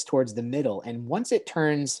as it gets towards the middle. And once it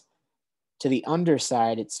turns to the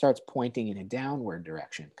underside, it starts pointing in a downward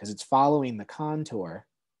direction because it's following the contour,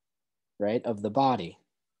 right, of the body,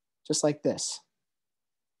 just like this.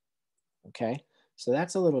 Okay, so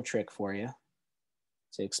that's a little trick for you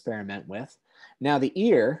to experiment with. Now the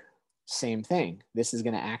ear, same thing. This is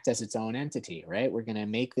going to act as its own entity, right? We're going to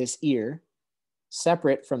make this ear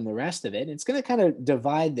separate from the rest of it. It's going to kind of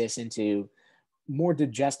divide this into more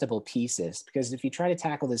digestible pieces, because if you try to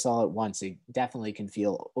tackle this all at once, it definitely can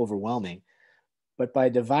feel overwhelming. But by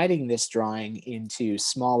dividing this drawing into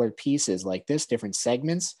smaller pieces like this, different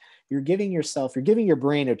segments, you're giving your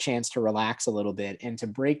brain a chance to relax a little bit and to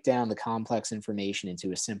break down the complex information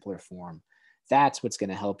into a simpler form. That's what's going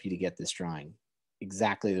to help you to get this drawing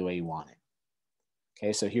exactly the way you want it.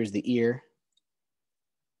 Okay, so here's the ear,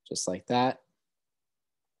 just like that.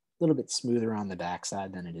 A little bit smoother on the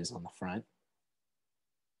backside than it is on the front.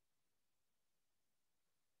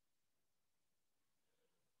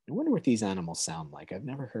 I wonder what these animals sound like. I've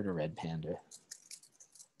never heard a red panda.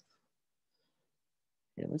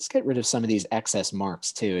 Here, let's get rid of some of these excess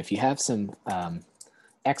marks too. If you have some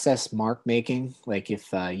excess mark making, like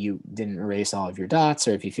if you didn't erase all of your dots,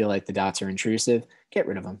 or if you feel like the dots are intrusive, get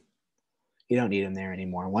rid of them. You don't need them there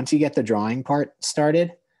anymore. Once you get the drawing part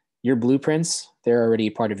started, your blueprints, they're already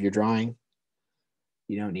part of your drawing.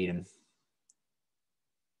 You don't need them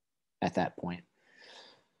at that point.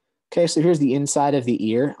 Okay, so here's the inside of the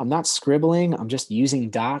ear. I'm not scribbling, I'm just using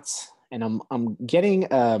dots, and I'm getting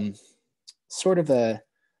sort of a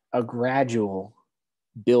gradual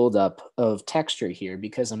buildup of texture here,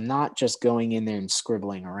 because I'm not just going in there and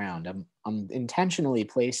scribbling around. I'm intentionally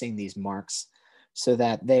placing these marks so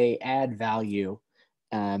that they add value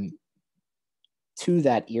to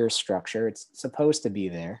that ear structure. It's supposed to be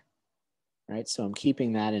there, right? So I'm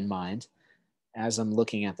keeping that in mind as I'm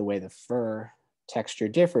looking at the way the fur texture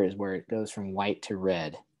differs, where it goes from white to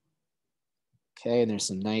red. Okay, and there's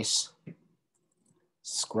some nice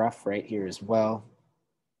scruff right here as well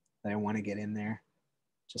that I want to get in there,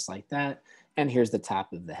 just like that. And here's the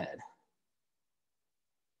top of the head,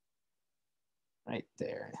 right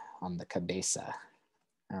there on the cabeza.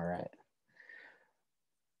 All right.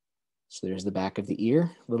 So there's the back of the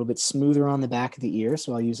ear, a little bit smoother on the back of the ear.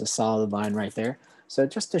 So I'll use a solid line right there. So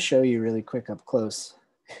just to show you really quick up close,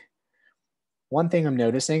 one thing I'm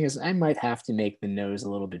noticing is I might have to make the nose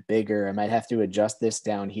a little bit bigger. I might have to adjust this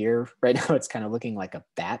down here. Right now it's kind of looking like a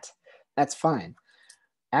bat. That's fine.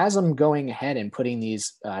 As I'm going ahead and putting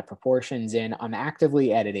these proportions in, I'm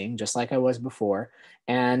actively editing just like I was before.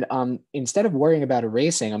 And instead of worrying about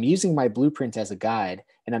erasing, I'm using my blueprint as a guide,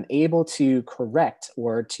 and I'm able to correct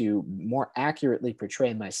or to more accurately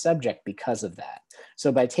portray my subject because of that.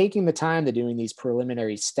 So by taking the time to doing these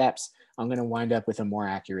preliminary steps, I'm going to wind up with a more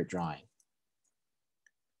accurate drawing.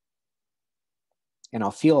 And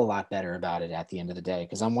I'll feel a lot better about it at the end of the day,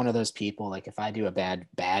 because I'm one of those people, like if I do a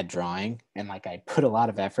bad drawing and like I put a lot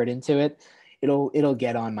of effort into it, it'll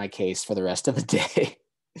get on my case for the rest of the day.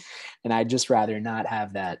 And I'd just rather not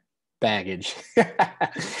have that baggage.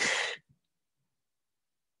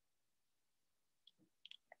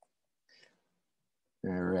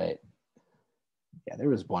 All right. Yeah, there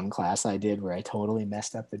was one class I did where I totally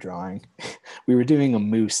messed up the drawing. We were doing a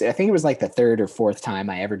moose. I think it was like the third or fourth time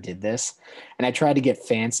I ever did this. And I tried to get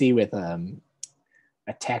fancy with a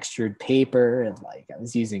textured paper, and like I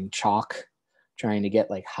was using chalk, trying to get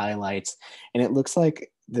like highlights. And it looks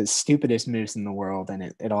like the stupidest moose in the world.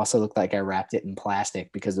 And it also looked like I wrapped it in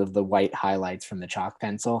plastic because of the white highlights from the chalk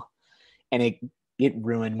pencil. And it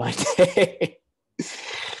ruined my day.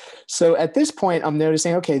 So at this point, I'm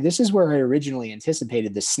noticing, okay, this is where I originally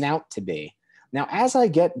anticipated the snout to be. Now, as I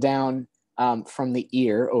get down from the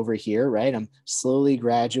ear over here, right, I'm slowly,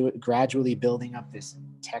 gradually building up this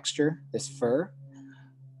texture, this fur.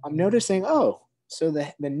 I'm noticing, oh, so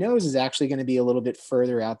the nose is actually going to be a little bit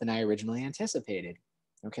further out than I originally anticipated.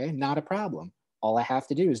 Okay, not a problem. All I have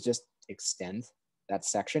to do is just extend that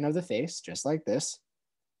section of the face, just like this.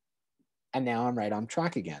 And now I'm right on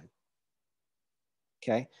track again.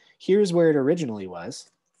 Okay, here's where it originally was.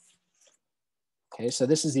 Okay, so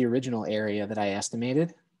this is the original area that I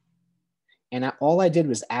estimated. And all I did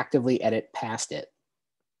was actively edit past it,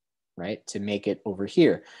 right, to make it over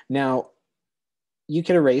here. Now, you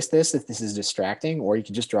could erase this if this is distracting, or you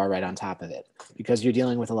can just draw right on top of it. Because you're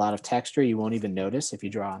dealing with a lot of texture, you won't even notice if you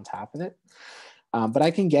draw on top of it. But I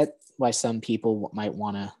can get why some people might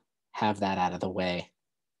want to have that out of the way.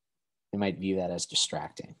 They might view that as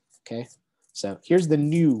distracting, okay? So here's the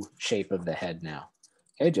new shape of the head now,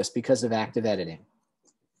 okay, just because of active editing.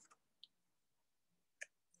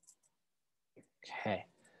 Okay,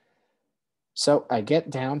 so I get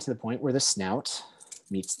down to the point where the snout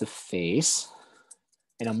meets the face,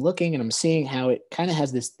 and I'm looking and I'm seeing how it kind of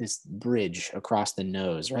has this bridge across the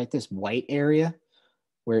nose, right? This white area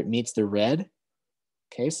where it meets the red.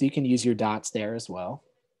 Okay, so you can use your dots there as well.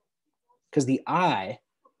 Because the eye,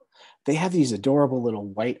 they have these adorable little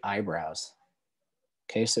white eyebrows.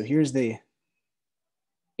 Okay, so here's the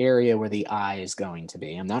area where the eye is going to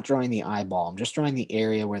be. I'm not drawing the eyeball. I'm just drawing the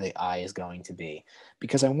area where the eye is going to be,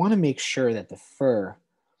 because I want to make sure that the fur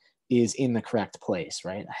is in the correct place,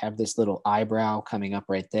 right? I have this little eyebrow coming up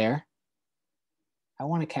right there. I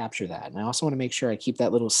want to capture that. And I also want to make sure I keep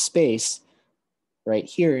that little space right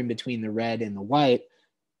here in between the red and the white,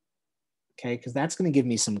 okay? Because that's going to give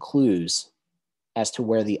me some clues as to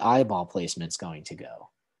where the eyeball placement is going to go.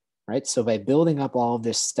 Right? So by building up all of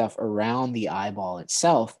this stuff around the eyeball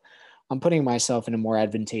itself, I'm putting myself in a more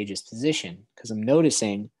advantageous position, because I'm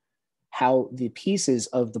noticing how the pieces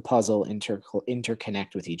of the puzzle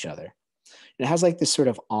interconnect with each other. And it has like this sort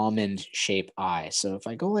of almond shaped eye. So if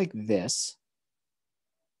I go like this,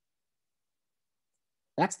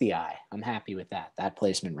 that's the eye. I'm happy with that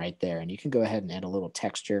placement right there. And you can go ahead and add a little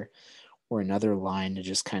texture or another line to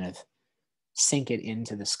just kind of sink it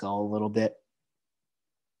into the skull a little bit.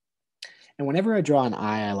 And whenever I draw an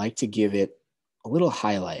eye, I like to give it a little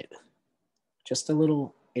highlight, just a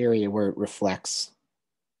little area where it reflects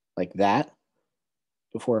like that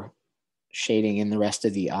before shading in the rest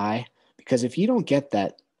of the eye. Because if you don't get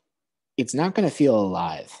that, it's not going to feel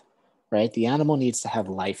alive, right? The animal needs to have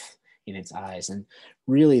life in its eyes. And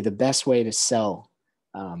really the best way to sell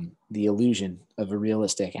the illusion of a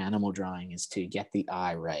realistic animal drawing is to get the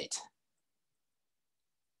eye right.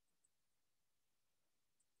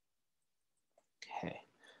 Okay,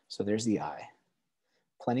 so there's the eye.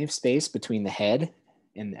 Plenty of space between the head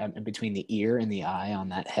and between the ear and the eye on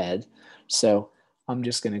that head. So I'm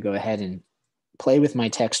just going to go ahead and play with my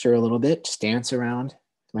texture a little bit, just dance around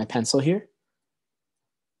my pencil here.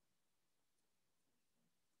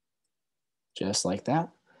 Just like that.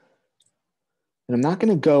 And I'm not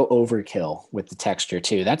going to go overkill with the texture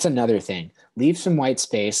too. That's another thing. Leave some white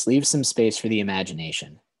space, leave some space for the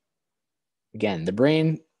imagination. Again, the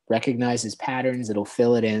brain recognizes patterns, it'll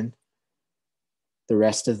fill it in. the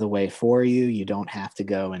rest of the way for you. You don't have to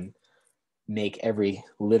go and make every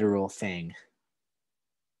literal thing.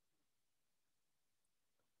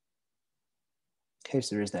 Okay,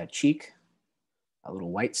 so there's that cheek, a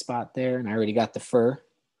little white spot there, and I already got the fur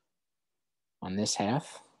on this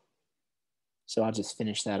half. So I'll just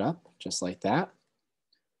finish that up just like that.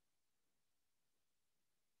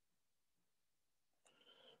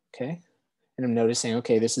 Okay, and I'm noticing,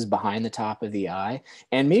 okay, this is behind the top of the eye,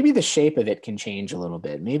 and maybe the shape of it can change a little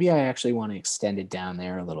bit. Maybe I actually want to extend it down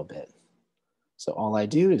there a little bit. So all I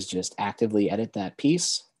do is just actively edit that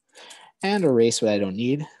piece and erase what I don't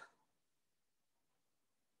need.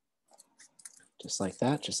 Just like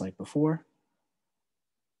that, just like before.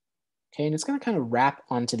 Okay, and it's gonna kind of wrap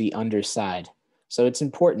onto the underside. So it's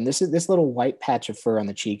important. This little white patch of fur on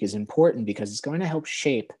the cheek is important because it's going to help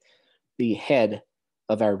shape the head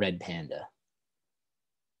of our red panda.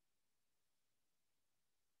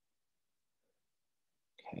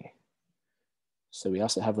 Okay, so we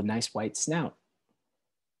also have a nice white snout.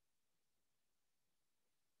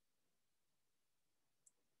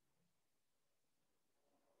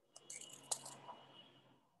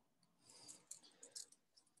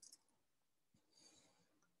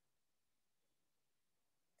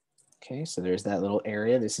 Okay, so there's that little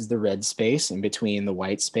area. This is the red space in between the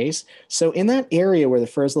white space. So in that area where the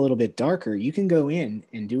fur is a little bit darker, you can go in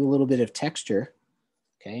and do a little bit of texture.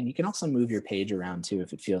 Okay, and you can also move your page around too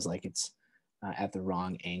if it feels like it's at the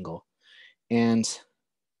wrong angle. And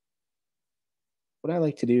what I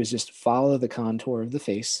like to do is just follow the contour of the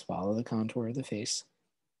face, follow the contour of the face.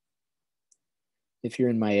 If you're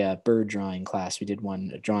in my bird drawing class, we did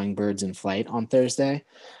one drawing birds in flight on Thursday.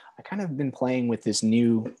 I kind of been playing with this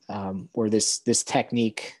new, or this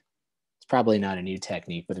technique. It's probably not a new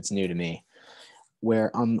technique, but it's new to me,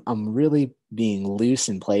 where I'm really being loose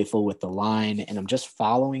and playful with the line, and I'm just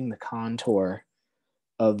following the contour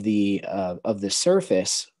of the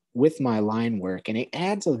surface with my line work, and it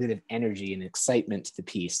adds a bit of energy and excitement to the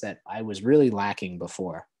piece that I was really lacking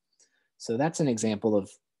before. So that's an example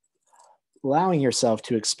of allowing yourself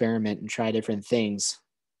to experiment and try different things,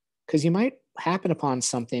 because you might happen upon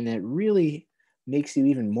something that really makes you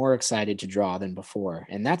even more excited to draw than before.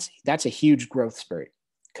 And that's a huge growth spurt,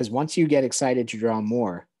 because once you get excited to draw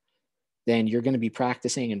more, then you're going to be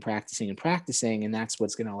practicing and practicing and practicing, and that's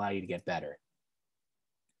what's going to allow you to get better.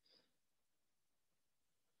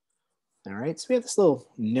 All right, so we have this little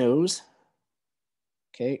nose.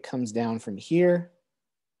 Okay, it comes down from here,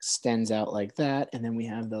 extends out like that, and then we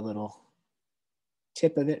have the little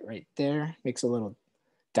tip of it right there. Makes a little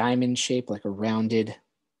diamond shape, like a rounded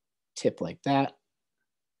tip like that.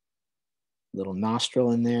 Little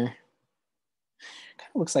nostril in there. Kind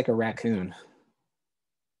of looks like a raccoon.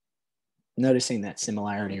 Noticing that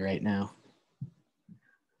similarity right now.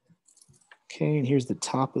 Okay, and here's the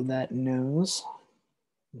top of that nose.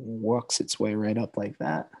 Walks its way right up like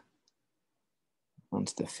that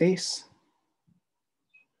onto the face.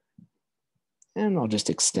 And I'll just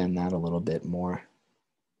extend that a little bit more.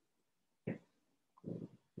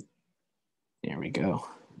 There we go.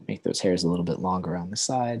 Make those hairs a little bit longer on the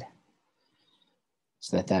side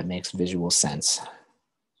so that makes visual sense.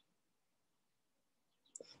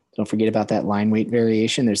 Don't forget about that line weight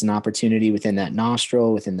variation. There's an opportunity within that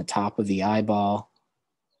nostril, within the top of the eyeball,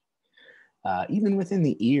 even within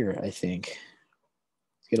the ear, I think.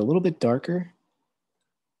 Get a little bit darker,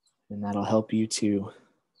 and that'll help you to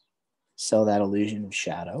sell that illusion of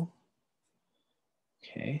shadow.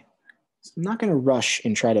 Okay, so I'm not going to rush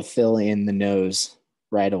and try to fill in the nose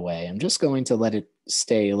right away. I'm just going to let it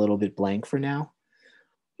stay a little bit blank for now,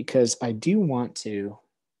 because I do want to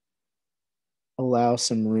allow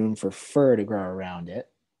some room for fur to grow around it,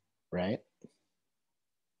 right?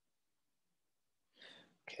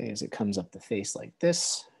 Okay, as it comes up the face like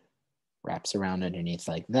this, wraps around underneath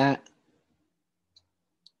like that.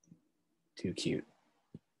 Too cute.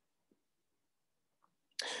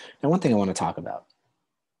 Now, one thing I want to talk about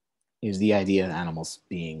is the idea of animals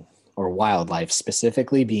being, or wildlife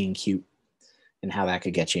specifically, being cute and how that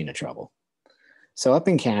could get you into trouble. So up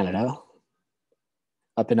in Canada,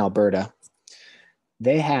 up in Alberta,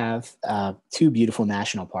 they have two beautiful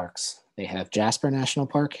national parks. They have Jasper National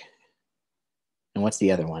Park, and what's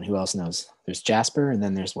the other one? Who else knows? There's Jasper, and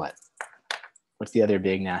then there's what? What's the other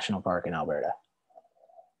big national park in Alberta?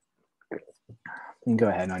 You can go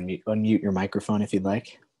ahead and unmute your microphone if you'd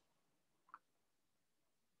like.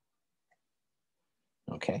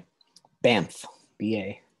 Okay. Banff,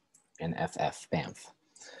 B-A-N-F-F, Banff.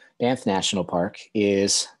 Banff National Park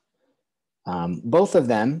is, both of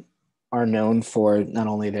them are known for not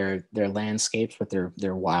only their landscapes, but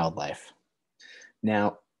their wildlife.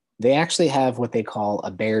 Now, They actually have what they call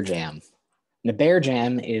a bear jam. And a bear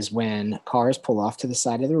jam is when cars pull off to the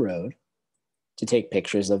side of the road to take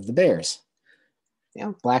pictures of the bears. You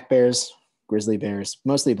know, black bears, grizzly bears,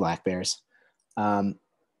 mostly black bears. Um,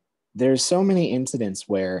 there's so many incidents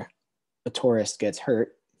where a tourist gets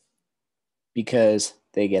hurt because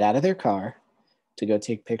they get out of their car to go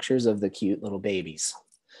take pictures of the cute little babies.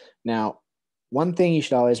 Now, one thing you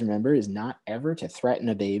should always remember is not ever to threaten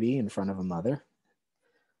a baby in front of a mother,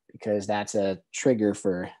 because that's a trigger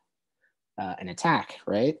for an attack,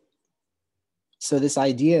 right? So this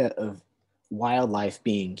idea of wildlife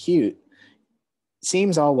being cute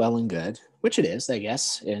seems all well and good, which it is, I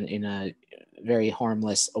guess, in a very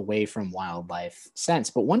harmless, away from wildlife sense.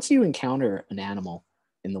 But once you encounter an animal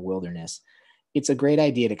in the wilderness, it's a great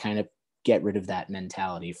idea to kind of get rid of that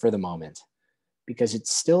mentality for the moment, because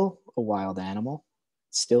it's still a wild animal,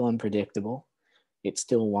 it's still unpredictable, it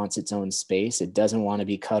still wants its own space, it doesn't want to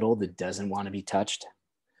be cuddled, it doesn't want to be touched,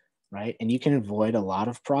 right? And you can avoid a lot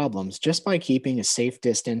of problems just by keeping a safe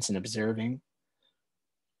distance and observing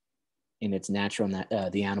in its natural,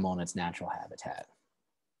 the animal in its natural habitat.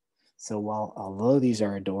 So although these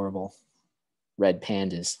are adorable red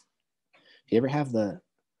pandas, if you ever have the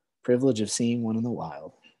privilege of seeing one in the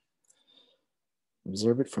wild,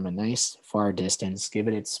 observe it from a nice far distance, give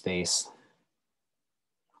it its space,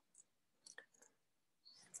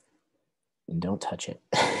 and don't touch it.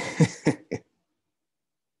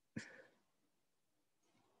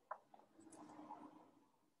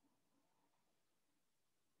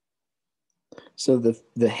 So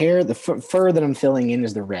the hair, the fur that I'm filling in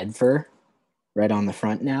is the red fur, right on the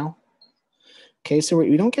front now. Okay, so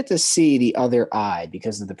we don't get to see the other eye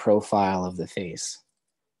because of the profile of the face.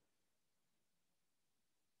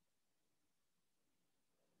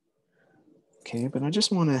 Okay, but I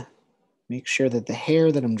just want to make sure that the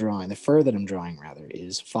hair that I'm drawing, the fur that I'm drawing rather,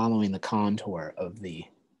 is following the contour of the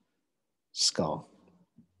skull.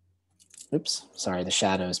 Oops, sorry, the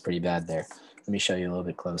shadow is pretty bad there. Let me show you a little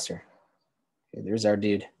bit closer. Okay, there's our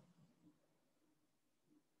dude.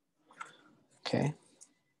 Okay.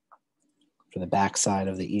 For the back side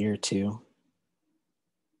of the ear too.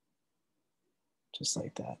 Just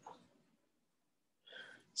like that.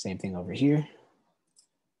 Same thing over here.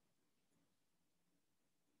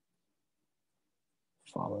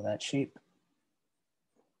 Follow that shape.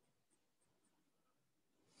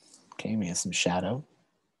 Okay, we have some shadow.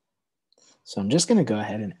 So I'm just gonna go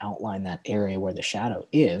ahead and outline that area where the shadow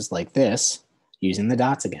is, like this, using the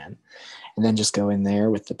dots again, and then just go in there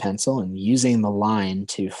with the pencil and using the line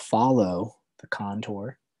to follow the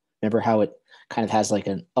contour. Remember how it kind of has like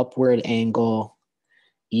an upward angle,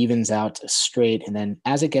 evens out to straight, and then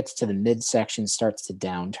as it gets to the midsection, starts to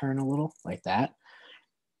downturn a little, like that.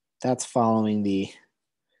 That's following the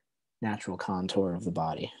natural contour of the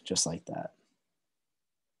body, just like that.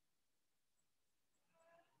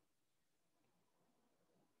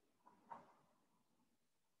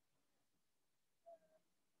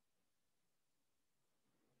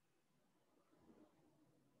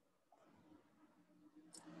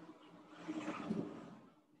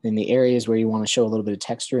 In the areas where you want to show a little bit of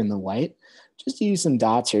texture in the white, just use some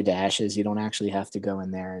dots or dashes. You don't actually have to go in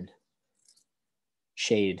there and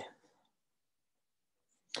shade.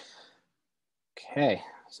 Okay,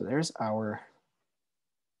 so there's our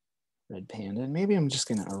red panda. And maybe I'm just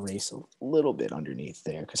going to erase a little bit underneath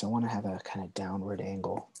there because I want to have a kind of downward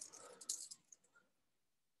angle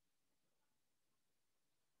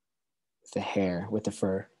with the hair, with the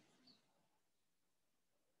fur.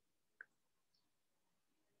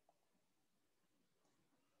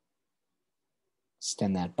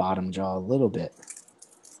 Extend that bottom jaw a little bit.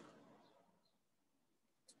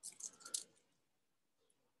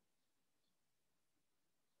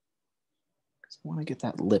 I want to get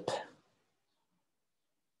that lip.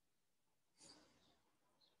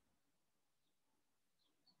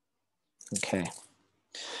 Okay.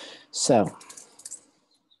 So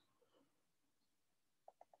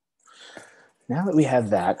now that we have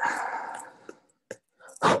that,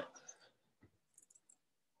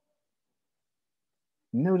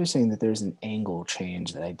 noticing that there's an angle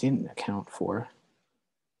change that I didn't account for.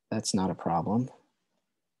 That's not a problem.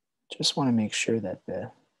 Just want to make sure that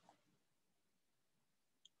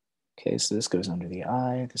okay, so this goes under the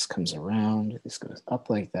eye, this comes around, this goes up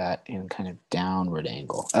like that, and kind of downward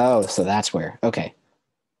angle. Oh, so that's where, okay,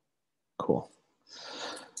 cool.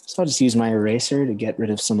 So I'll just use my eraser to get rid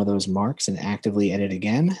of some of those marks and actively edit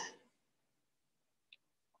again.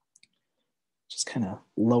 Just kind of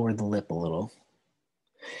lower the lip a little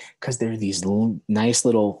because there are these nice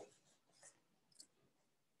little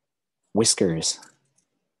whiskers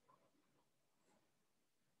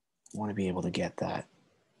want to be able to get that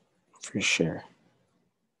for sure.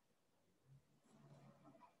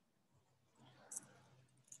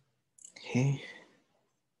 Okay.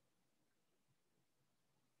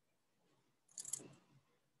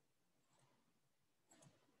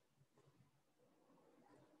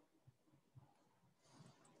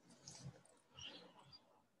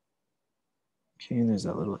 Okay, and there's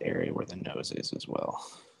that little area where the nose is as well.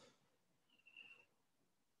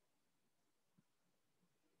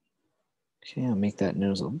 Okay, I'll make that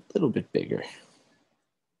nose a little bit bigger.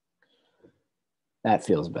 That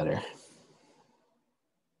feels better.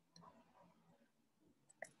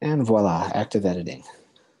 And voila, active editing.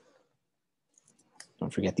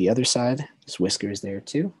 Don't forget the other side. There's whiskers there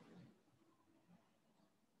too.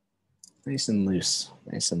 Nice and loose,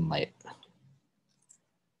 nice and light.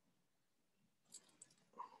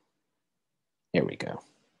 There we go.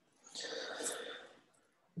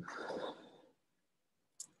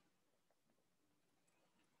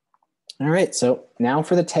 All right, so now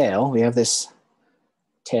for the tail, we have this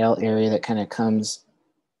tail area that kind of comes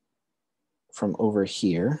from over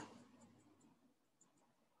here.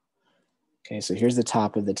 Okay, so here's the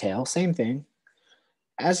top of the tail, same thing.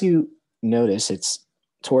 As you notice, it's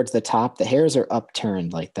towards the top, the hairs are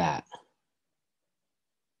upturned like that.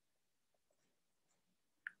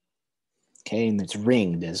 Okay, and it's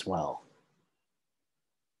ringed as well,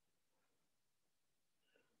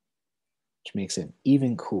 which makes it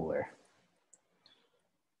even cooler.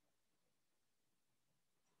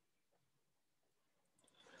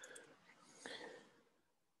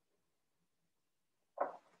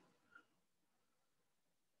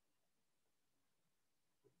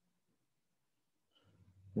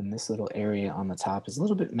 And this little area on the top is a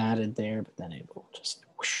little bit matted there, but then it will just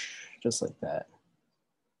whoosh, just like that.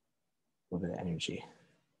 A little bit of energy.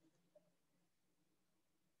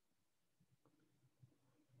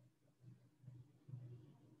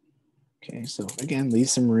 Okay, so again, leave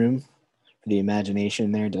some room for the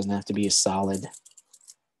imagination there. It doesn't have to be a solid.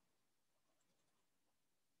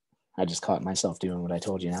 I just caught myself doing what I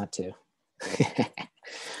told you not to.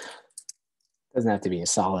 Doesn't have to be a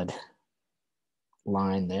solid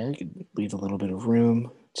line there. You could leave a little bit of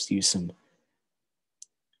room. Just use some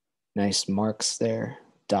nice marks there,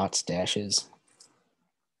 dots, dashes.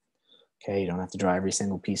 Okay, you don't have to draw every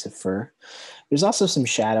single piece of fur. There's also some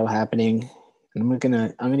shadow happening. And I'm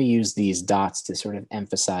gonna use these dots to sort of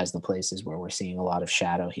emphasize the places where we're seeing a lot of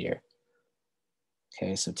shadow here.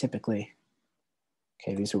 Okay, so typically,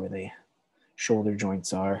 okay, these are where the shoulder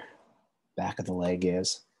joints are, back of the leg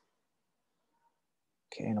is.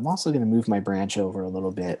 Okay, and I'm also gonna move my branch over a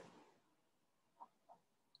little bit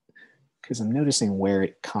because I'm noticing where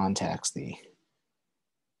it contacts the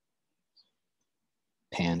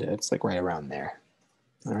panda. It's like right around there.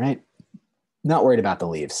 All right, not worried about the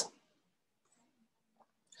leaves.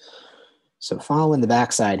 So following the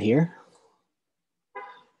backside here,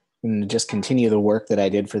 I'm gonna just continue the work that I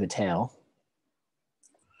did for the tail.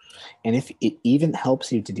 And if it even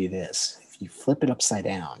helps you to do this, if you flip it upside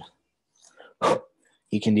down,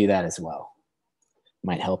 you can do that as well.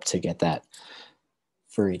 Might help to get that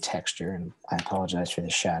furry texture. And I apologize for the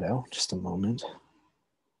shadow, just a moment.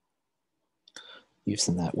 Leave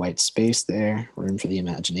some of that white space there, room for the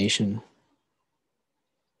imagination.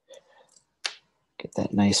 Get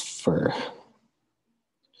that nice fur.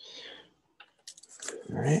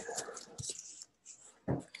 All right.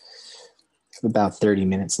 About 30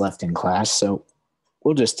 minutes left in class, so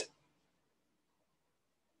we'll just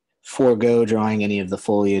forego drawing any of the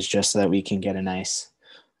foliage just so that we can get a nice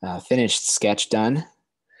finished sketch done,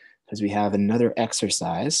 because we have another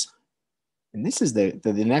exercise. And this is the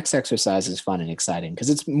next exercise is fun and exciting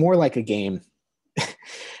because it's more like a game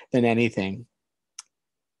than anything.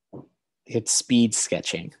 It's speed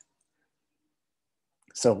sketching.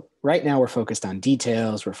 So right now we're focused on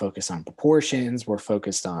details, we're focused on proportions, we're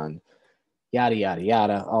focused on yada, yada,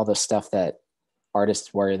 yada, all the stuff that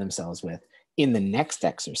artists worry themselves with. In the next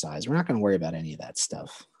exercise, we're not going to worry about any of that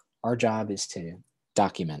stuff. Our job is to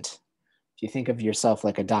document. If you think of yourself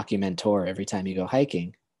like a documentor every time you go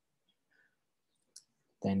hiking,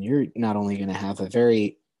 then you're not only going to have a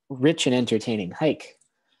very rich and entertaining hike,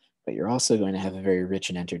 but you're also going to have a very rich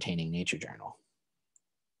and entertaining nature journal.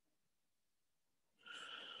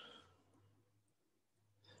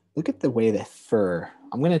 Look at the way the fur,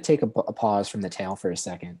 I'm going to take a pause from the tail for a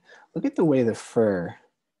second. Look at the way the fur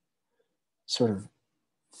sort of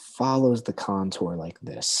follows the contour like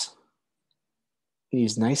this.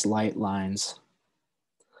 These nice light lines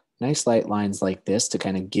like this to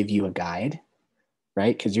kind of give you a guide,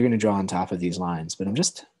 right? Because you're going to draw on top of these lines, but I'm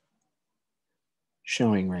just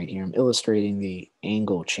showing right here. I'm illustrating the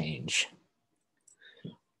angle change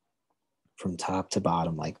from top to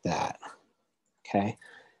bottom like that. Okay.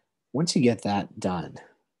 Once you get that done,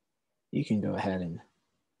 you can go ahead and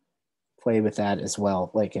play with that as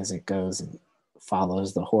well, like as it goes and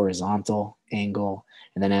follows the horizontal angle.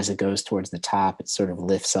 And then as it goes towards the top, it sort of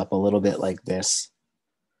lifts up a little bit like this.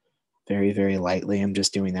 Very, very lightly. I'm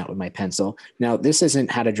just doing that with my pencil. Now, this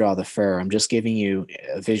isn't how to draw the fur. I'm just giving you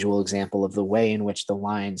a visual example of the way in which the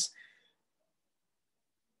lines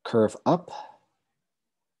curve up,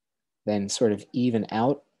 then sort of even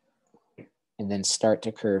out, and then start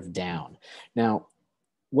to curve down. Now,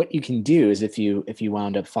 what you can do is if you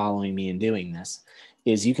wound up following me and doing this,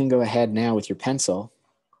 is you can go ahead now with your pencil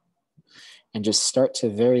and just start to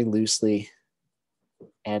very loosely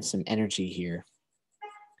add some energy here,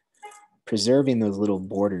 preserving those little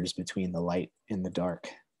borders between the light and the dark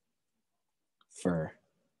fur.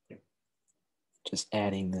 Just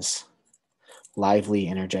adding this lively,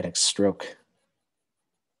 energetic stroke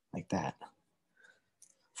like that,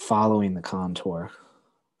 following the contour.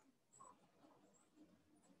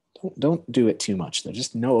 Don't do it too much though,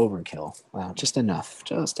 just no overkill. Wow, just enough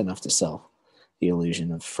to sell the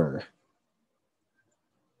illusion of fur.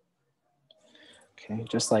 Okay,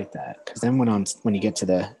 just like that. Because then when you get to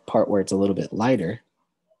the part where it's a little bit lighter,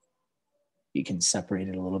 you can separate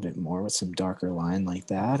it a little bit more with some darker line like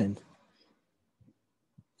that and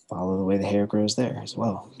follow the way the hair grows there as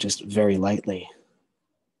well, just very lightly.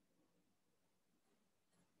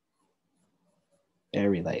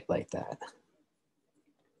 Very light like that.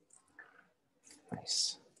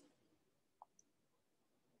 Nice.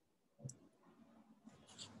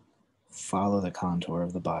 Follow the contour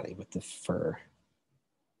of the body with the fur.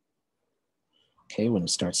 Okay, when it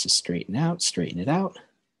starts to straighten it out.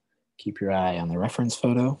 Keep your eye on the reference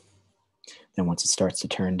photo. Then once it starts to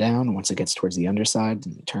turn down, once it gets towards the underside,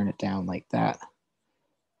 then you turn it down like that.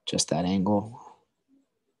 Just that angle.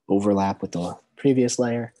 Overlap with the previous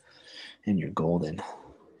layer, and you're golden.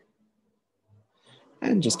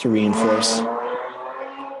 And just to reinforce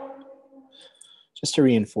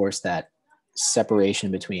that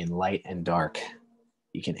separation between light and dark,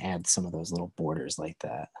 you can add some of those little borders like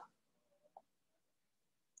that.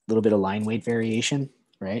 A little bit of line weight variation,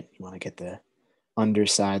 right? You want to get the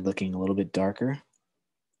underside looking a little bit darker.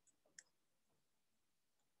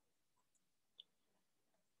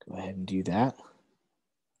 Go ahead and do that.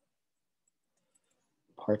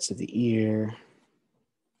 Parts of the ear.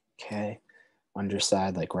 Okay.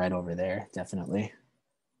 Underside, like right over there, definitely.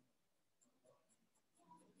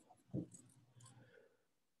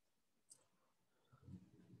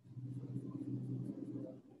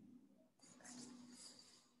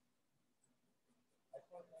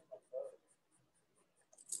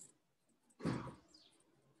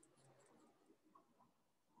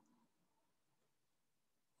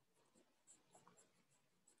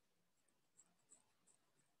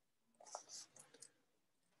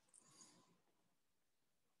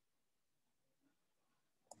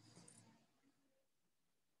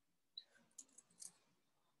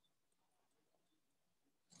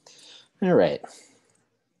 All right.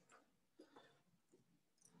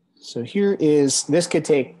 So here is, this could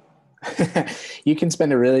take, you can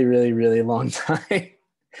spend a really, really, really long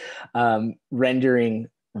time rendering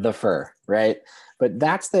the fur, right? But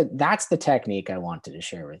that's the technique I wanted to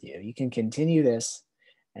share with you. You can continue this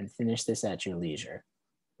and finish this at your leisure,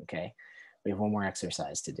 okay? We have one more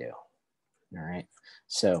exercise to do, all right?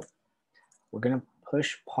 So we're gonna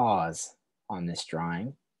push pause on this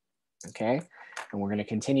drawing, okay? And we're gonna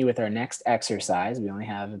continue with our next exercise. We only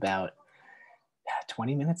have about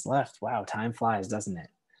 20 minutes left. Wow, time flies, doesn't it?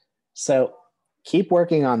 So keep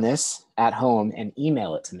working on this at home and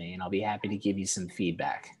email it to me, and I'll be happy to give you some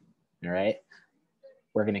feedback. All right,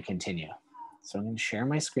 we're going to continue. So I'm going to share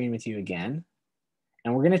my screen with you again,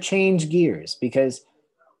 and we're going to change gears because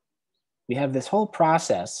we have this whole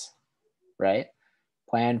process, right?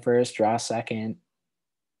 Plan first, draw second,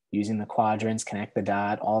 using the quadrants, connect the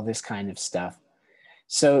dot, all this kind of stuff.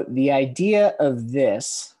 So the idea of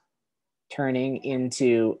this turning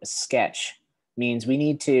into a sketch means we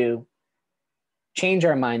need to change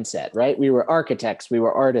our mindset, right? We were architects, we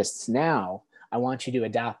were artists. Now I want you to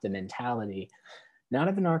adopt the mentality, not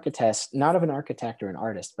of an architect or an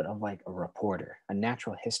artist, but of like a reporter, a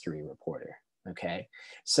natural history reporter, okay?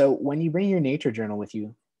 So when you bring your nature journal with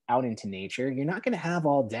you out into nature, you're not gonna have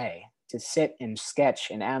all day to sit and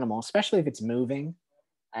sketch an animal, especially if it's moving.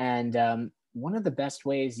 And one of the best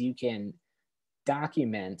ways you can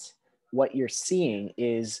document what you're seeing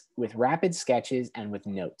is with rapid sketches and with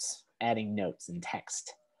notes, adding notes and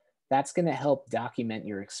text. That's going to help document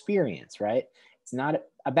your experience, right? It's not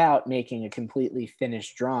about making a completely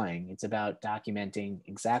finished drawing. It's about documenting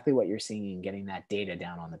exactly what you're seeing and getting that data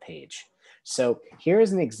down on the page. So here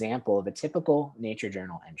is an example of a typical nature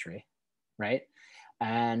journal entry, right?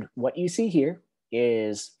 And what you see here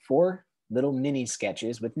is 4 little mini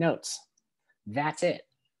sketches with notes. That's it,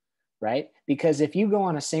 right? Because if you go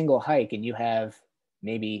on a single hike and you have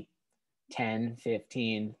maybe 10,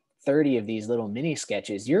 15, 30 of these little mini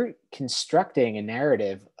sketches, you're constructing a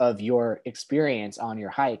narrative of your experience on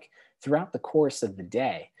your hike throughout the course of the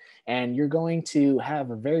day. And you're going to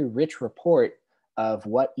have a very rich report of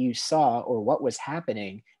what you saw or what was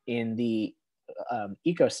happening in the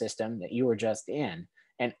ecosystem that you were just in.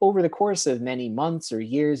 And over the course of many months or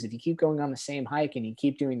years, if you keep going on the same hike and you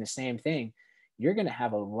keep doing the same thing, you're going to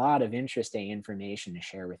have a lot of interesting information to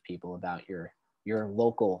share with people about your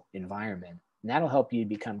local environment. And that'll help you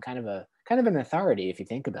become kind of an authority if you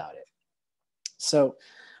think about it. So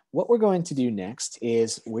what we're going to do next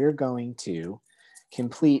is we're going to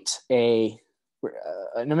complete an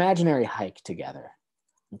imaginary hike together.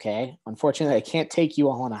 Okay. Unfortunately, I can't take you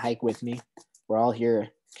all on a hike with me. We're all here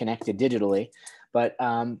connected digitally, but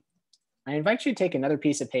I invite you to take another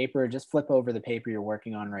piece of paper, just flip over the paper you're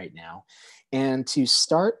working on right now, and to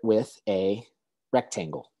start with a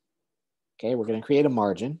rectangle. Okay, we're going to create a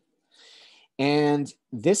margin. And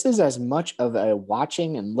this is as much of a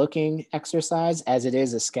watching and looking exercise as it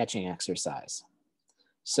is a sketching exercise.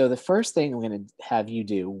 So the first thing I'm going to have you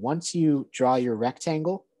do, once you draw your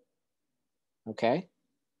rectangle, okay,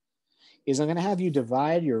 is I'm going to have you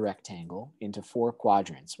divide your rectangle into 4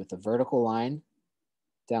 quadrants with a vertical line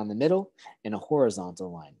down the middle and a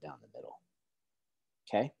horizontal line down the middle.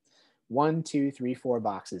 Okay, 1, 2, 3, 4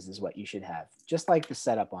 boxes is what you should have, just like the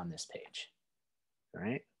setup on this page. All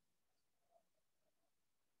right.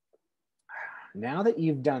 Now that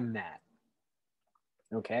you've done that,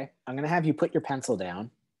 okay, I'm going to have you put your pencil down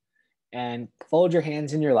and fold your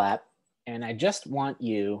hands in your lap. And I just want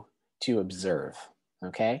you to observe.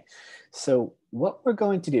 Okay. So what we're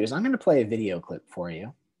going to do is I'm going to play a video clip for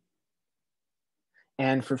you.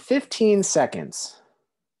 And for 15 seconds,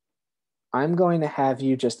 I'm going to have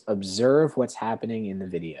you just observe what's happening in the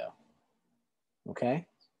video. Okay.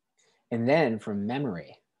 And then from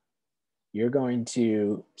memory, you're going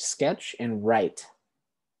to sketch and write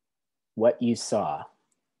what you saw,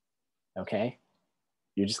 okay?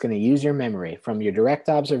 You're just going to use your memory from your direct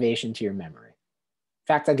observation to your memory. In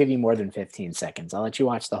fact, I'll give you more than 15 seconds. I'll let you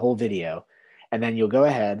watch the whole video, and then you'll go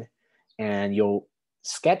ahead and you'll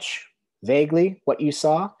sketch vaguely what you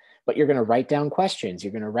saw, but you're going to write down questions.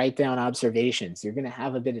 You're going to write down observations. You're going to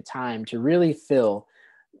have a bit of time to really fill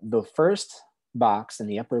the first box in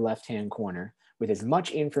the upper left-hand corner with as much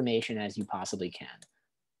information as you possibly can.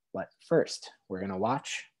 But first, we're going to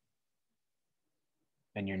watch,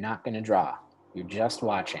 and you're not going to draw. You're just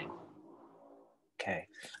watching. Okay.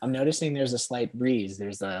 I'm noticing there's a slight breeze.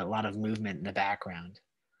 There's a lot of movement in the background.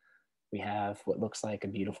 We have what looks like a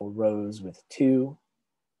beautiful rose with 2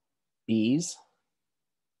 bees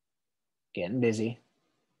getting busy,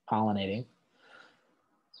 pollinating.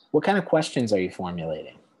 What kind of questions are you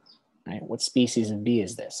formulating? Right? What species of bee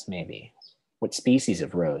is this, maybe? What species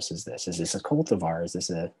of rose is this? Is this a cultivar? Is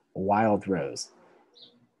this a wild rose?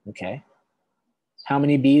 Okay. How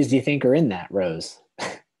many bees do you think are in that rose?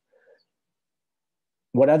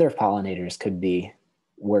 What other pollinators could be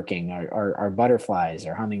working? Are butterflies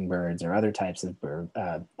or hummingbirds or other types of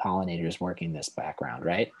pollinators working this background,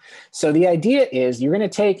 right? So the idea is you're going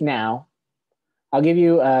to take now, I'll give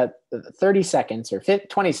you 30 seconds or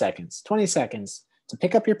 20 seconds to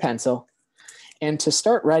pick up your pencil and to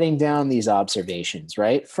start writing down these observations,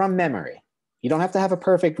 right? From memory. You don't have to have a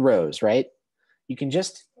perfect rose, right? You can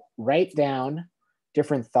just write down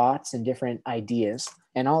different thoughts and different ideas.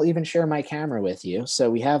 And I'll even share my camera with you. So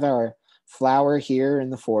we have our flower here in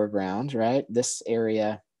the foreground, right? This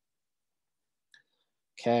area.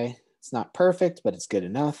 Okay. It's not perfect, but it's good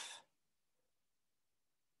enough.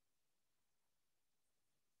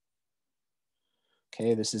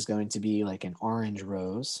 Okay. This is going to be like an orange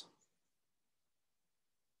rose.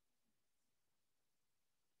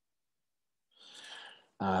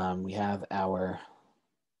 We have our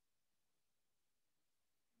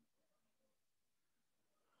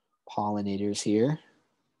pollinators here.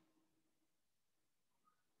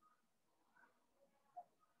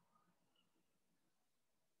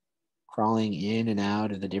 Crawling in and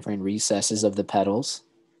out of the different recesses of the petals.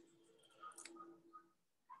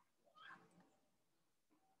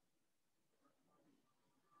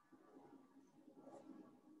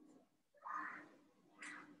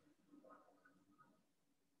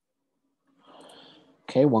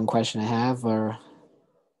 Okay, one question I have are,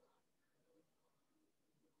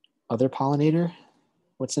 Other pollinator?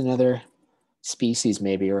 What's another species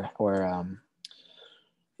maybe, or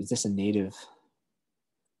is this a native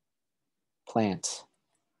plant?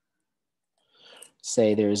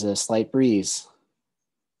 Say there's a slight breeze.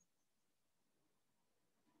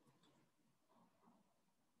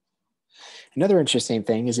 Another interesting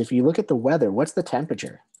thing is if you look at the weather, what's the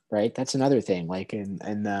temperature, right? That's another thing. Like in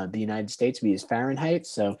the United States, we use Fahrenheit.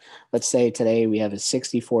 So let's say today we have a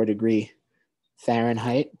 64-degree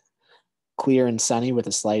Fahrenheit, clear and sunny with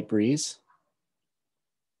a slight breeze.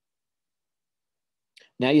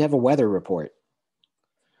 Now you have a weather report,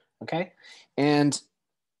 okay? And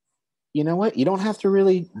you know what? You don't have to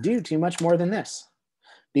really do too much more than this.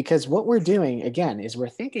 Because what we're doing, again, is we're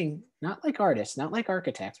thinking not like artists, not like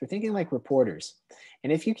architects, we're thinking like reporters.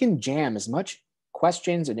 And if you can jam as much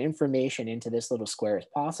questions and information into this little square as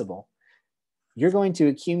possible, you're going to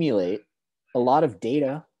accumulate a lot of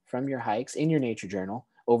data from your hikes in your nature journal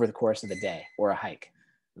over the course of a day or a hike.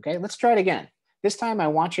 Okay, let's try it again. This time I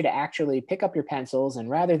want you to actually pick up your pencils, and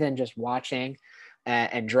rather than just watching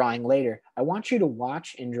and drawing later, I want you to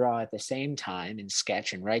watch and draw at the same time and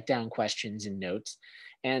sketch and write down questions and notes.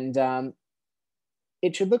 And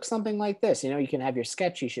it should look something like this. You know, you can have your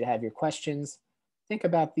sketch, you should have your questions. Think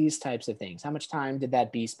about these types of things. How much time did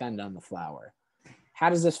that bee spend on the flower? How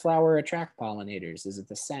does this flower attract pollinators? Is it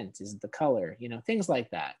the scent? Is it the color? You know, things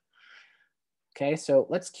like that. Okay, so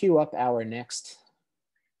let's cue up our next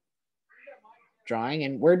drawing,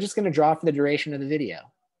 and we're just going to draw for the duration of the video.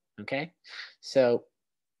 Okay, so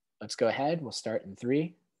let's go ahead. We'll start in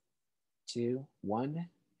 3, 2, 1,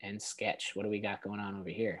 and sketch. What do we got going on over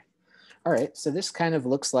here? All right, so this kind of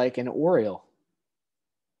looks like an oriole.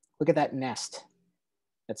 Look at that nest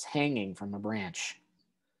that's hanging from a branch.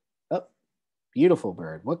 Oh, beautiful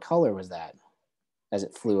bird. What color was that as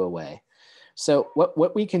it flew away? So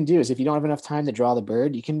what we can do is, if you don't have enough time to draw the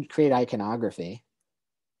bird, you can create iconography,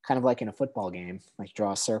 kind of like in a football game, like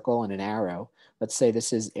draw a circle and an arrow. Let's say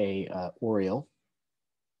this is a oriole.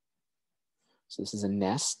 So this is a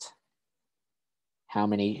nest. How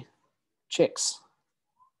many chicks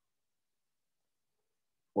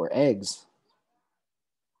or eggs?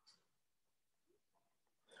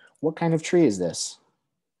 What kind of tree is this?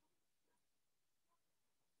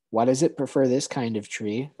 Why does it prefer this kind of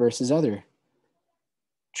tree versus other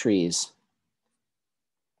trees?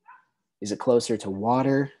 Is it closer to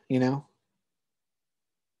water, you know?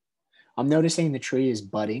 I'm noticing the tree is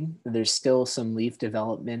budding. There's still some leaf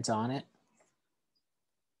development on it.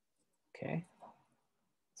 Okay,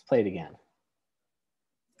 let's play it again.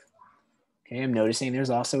 Okay, I'm noticing there's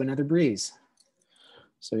also another breeze.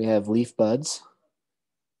 So we have leaf buds.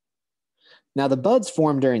 Now the buds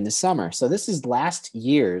form during the summer. So this is last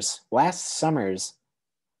summer's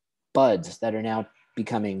buds that are now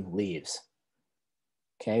becoming leaves.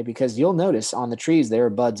 Okay, because you'll notice on the trees, there are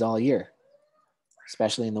buds all year,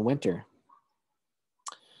 especially in the winter.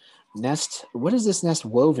 Nest, what is this nest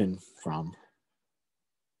woven from?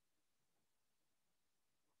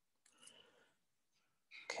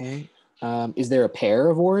 Okay, is there a pair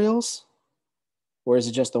of orioles? Or is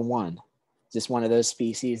it just the one? Is this one of those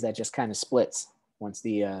species that just kind of splits once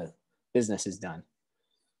the business is done?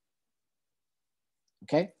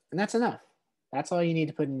 Okay, and that's enough. That's all you need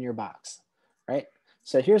to put in your box, right?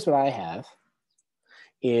 So here's what I have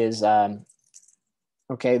is,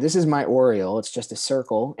 okay, this is my oriole. It's just a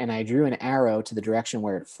circle, and I drew an arrow to the direction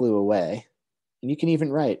where it flew away. And you can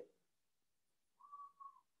even write,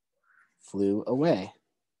 flew away.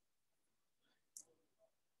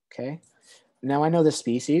 Okay, now I know the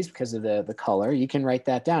species because of the color. You can write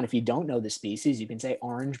that down. If you don't know the species, you can say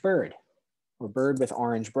orange bird or bird with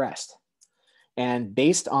orange breast. And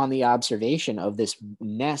based on the observation of this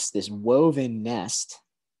nest, this woven nest,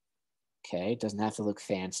 okay, it doesn't have to look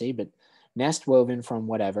fancy, but nest woven from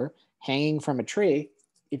whatever, hanging from a tree.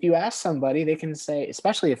 If you ask somebody, they can say,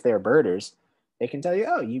 especially if they're birders, they can tell you,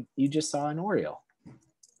 oh, you just saw an oriole.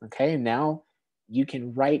 Okay, now you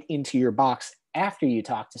can write into your box after you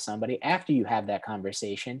talk to somebody, after you have that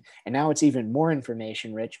conversation. And now it's even more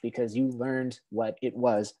information rich because you learned what it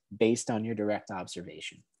was based on your direct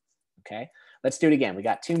observation. Okay, let's do it again. We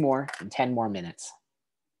got 2 more and 10 more minutes.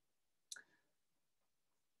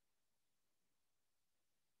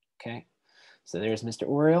 Okay, so there's Mr.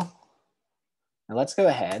 Oriole. Now let's go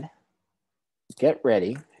ahead, get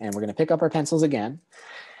ready, and we're going to pick up our pencils again.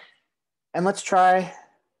 And let's try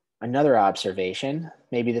another observation.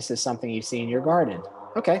 Maybe this is something you see in your garden.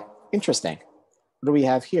 Okay, interesting. What do we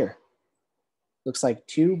have here? Looks like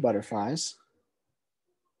 2 butterflies.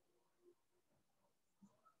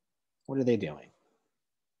 What are they doing?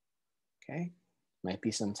 Okay, might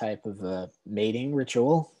be some type of mating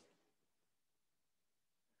ritual.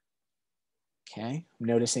 Okay, I'm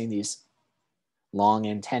noticing these long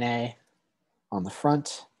antennae on the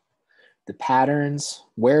front, the patterns,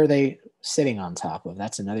 where are they sitting on top of?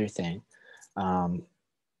 That's another thing.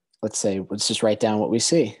 Let's just write down what we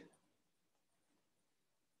see.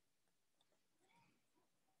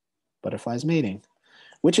 Butterflies mating.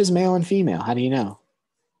 Which is male and female? How do you know?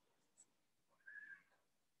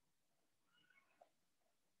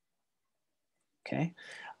 Okay.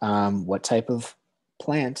 What type of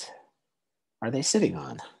plant are they sitting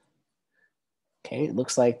on? Okay, it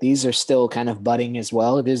looks like these are still kind of budding as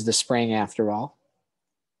well. It is the spring after all.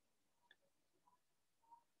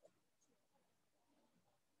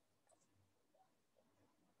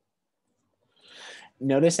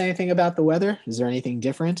 Notice anything about the weather? Is there anything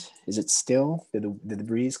different? Is it still? Did the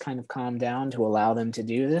breeze kind of calm down to allow them to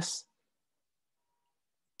do this?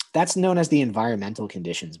 That's known as the environmental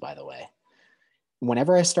conditions, by the way.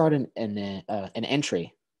 Whenever I start an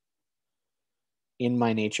entry in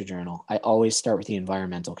my nature journal, I always start with the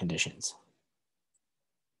environmental conditions.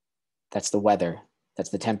 That's the weather. That's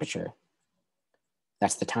the temperature.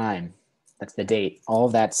 That's the time. That's the date. All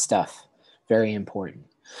of that stuff. Very important.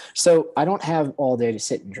 So I don't have all day to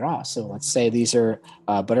sit and draw. So let's say these are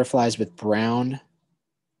butterflies with brown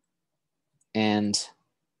and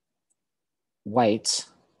white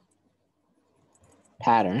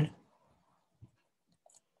pattern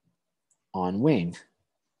on wing.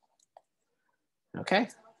 Okay,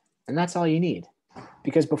 and that's all you need.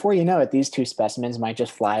 Because before you know it, these two specimens might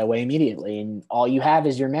just fly away immediately, and all you have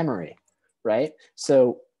is your memory, right?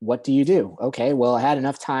 So what do? Okay, well, I had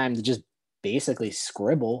enough time to just basically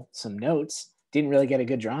scribble some notes. Didn't really get a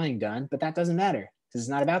good drawing done, but that doesn't matter because it's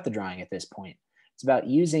not about the drawing at this point. It's about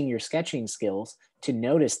using your sketching skills to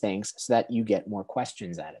notice things so that you get more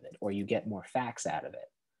questions out of it or you get more facts out of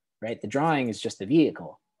it, right? The drawing is just the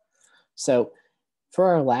vehicle. So for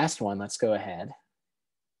our last one, let's go ahead.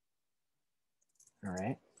 All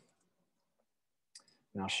right.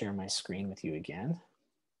 And I'll share my screen with you again.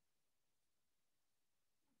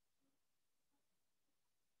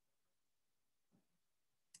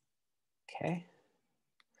 Okay.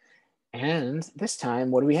 And this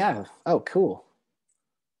time, what do we have? Oh, cool.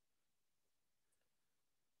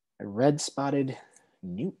 A red spotted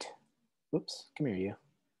newt. Whoops, come here, you.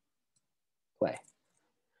 Play.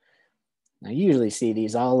 Now, you usually see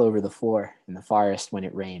these all over the floor in the forest when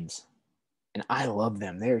it rains. And I love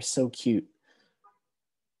them. They're so cute.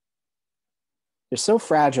 They're so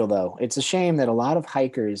fragile, though. It's a shame that a lot of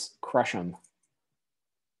hikers crush them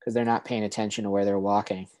because they're not paying attention to where they're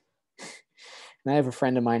walking. And I have a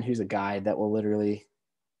friend of mine who's a guide that will literally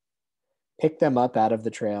pick them up out of the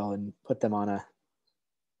trail and put them on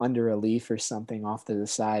under a leaf or something off to the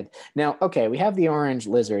side. Now, okay, we have the orange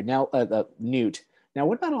lizard. Now, the newt. Now,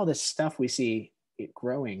 what about all this stuff we see it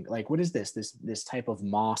growing? Like, what is this? This type of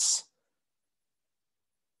moss?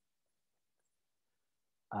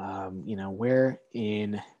 We're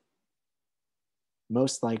in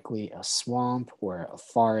most likely a swamp or a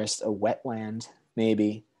forest, a wetland,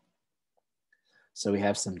 maybe. So we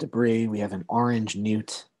have some debris. We have an orange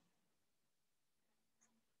newt.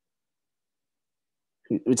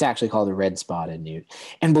 It's actually called a red spotted newt.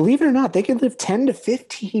 And believe it or not, they can live 10 to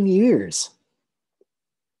 15 years.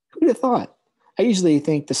 Who'd have thought? I usually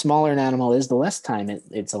think the smaller an animal is, the less time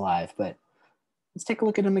it's alive, but let's take a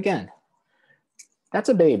look at them again. That's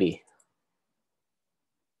a baby.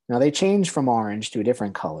 Now they change from orange to a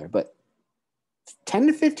different color, but 10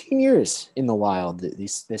 to 15 years in the wild,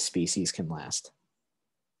 this species can last.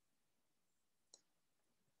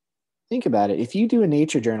 Think about it. If you do a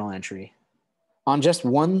nature journal entry on just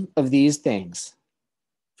one of these things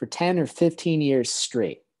for 10 or 15 years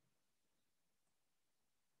straight,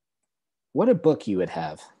 what a book you would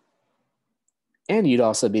have. And you'd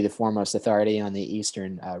also be the foremost authority on the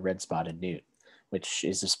eastern red-spotted newt, which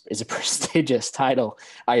is a prestigious title,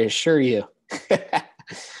 I assure you.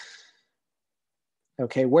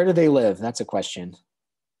 Okay, where do they live? That's a question.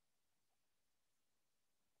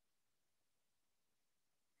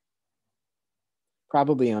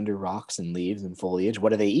 Probably under rocks and leaves and foliage.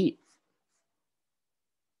 What do they eat?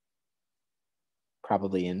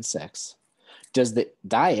 Probably insects. Does the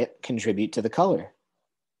diet contribute to the color?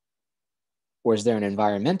 Or is there an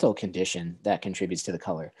environmental condition that contributes to the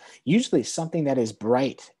color? Usually something that is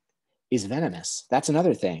bright is venomous. That's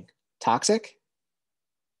another thing. Toxic?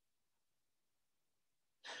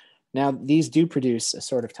 Now, these do produce a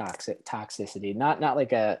sort of toxicity, not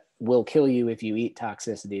like a will kill you if you eat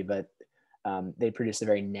toxicity, but they produce a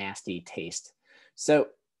very nasty taste. So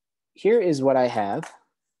here is what I have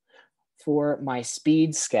for my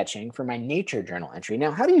speed sketching for my nature journal entry.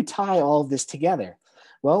 Now, how do you tie all of this together?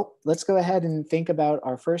 Well, let's go ahead and think about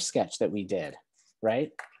our first sketch that we did,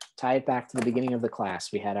 right? Tie it back to the beginning of the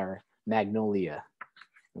class. We had our magnolia,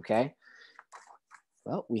 okay?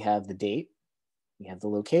 Well, we have the date, we have the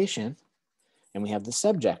location, and we have the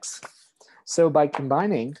subjects. So by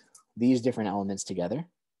combining these different elements together,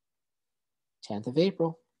 10th of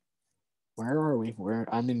April, where are we?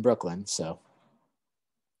 I'm in Brooklyn, so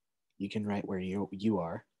you can write where you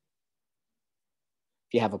are.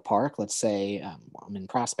 If you have a park, let's say I'm in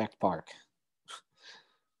Prospect Park.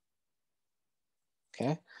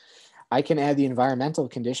 Okay. I can add the environmental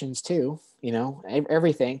conditions too, you know,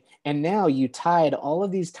 everything. And now you tied all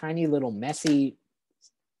of these tiny little messy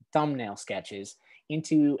thumbnail sketches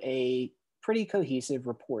into a pretty cohesive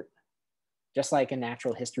report, just like a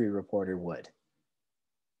natural history reporter would,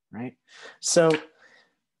 right? So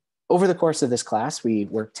over the course of this class, we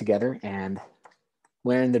worked together and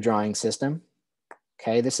learned the drawing system.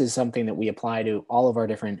 Okay, this is something that we apply to all of our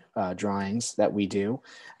different drawings that we do,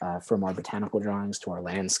 from our botanical drawings to our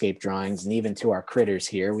landscape drawings and even to our critters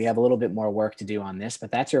here. We have a little bit more work to do on this,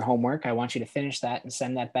 but that's your homework. I want you to finish that and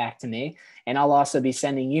send that back to me. And I'll also be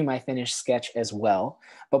sending you my finished sketch as well.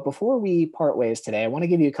 But before we part ways today, I want to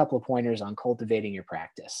give you a couple of pointers on cultivating your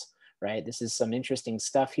practice, right? This is some interesting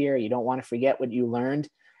stuff here. You don't want to forget what you learned.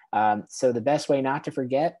 So the best way not to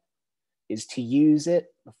forget is to use it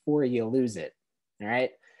before you lose it. All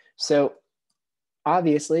right. So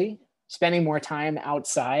obviously, spending more time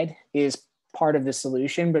outside is part of the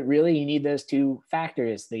solution, but really you need those two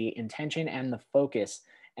factors, the intention and the focus.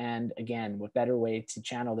 And again, what better way to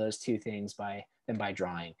channel those two things than by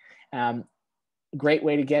drawing? Great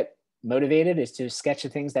way to get motivated is to sketch the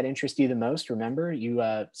things that interest you the most. Remember, you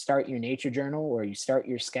start your nature journal or you start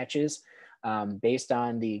your sketches based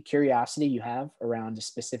on the curiosity you have around a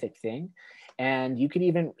specific thing. And you could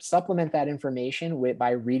even supplement that information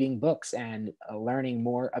by reading books and learning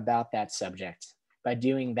more about that subject. By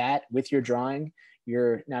doing that with your drawing,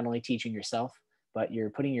 you're not only teaching yourself, but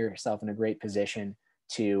you're putting yourself in a great position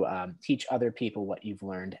to teach other people what you've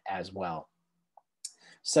learned as well.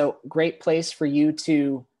 So great place for you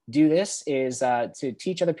to do this is to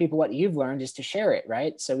teach other people what you've learned is to share it,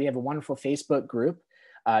 right? So we have a wonderful Facebook group.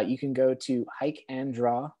 You can go to hike and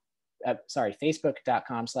draw.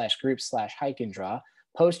 Facebook.com/group/hike and draw.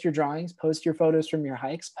 Post your drawings, post your photos from your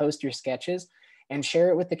hikes, post your sketches, and share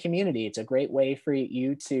it with the community. It's a great way for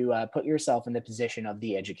you to put yourself in the position of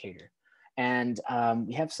the educator. And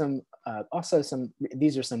we have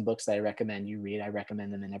these are some books that I recommend you read. I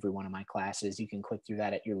recommend them in every one of my classes. You can click through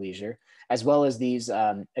that at your leisure, as well as these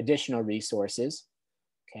additional resources.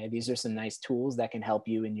 Okay, these are some nice tools that can help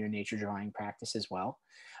you in your nature drawing practice as well.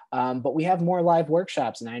 But we have more live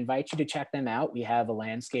workshops and I invite you to check them out. We have a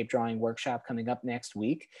landscape drawing workshop coming up next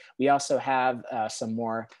week. We also have some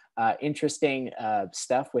more interesting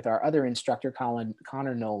stuff with our other instructor,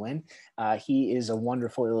 Connor Nolan. He is a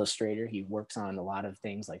wonderful illustrator. He works on a lot of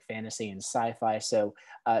things like fantasy and sci-fi. So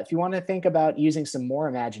if you want to think about using some more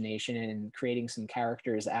imagination and creating some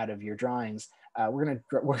characters out of your drawings, we're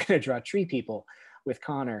gonna draw tree people with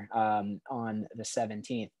Connor on the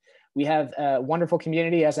 17th. We have a wonderful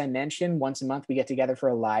community. As I mentioned, once a month we get together for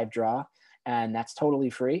a live draw, and that's totally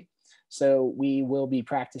free. So we will be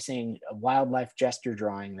practicing wildlife gesture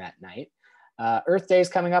drawing that night. Earth Day is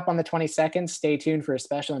coming up on the 22nd. Stay tuned for a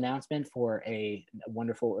special announcement for a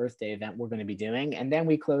wonderful Earth Day event we're going to be doing. And then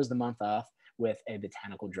we close the month off with a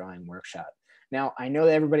botanical drawing workshop. Now, I know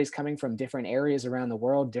that everybody's coming from different areas around the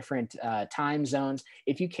world, different time zones.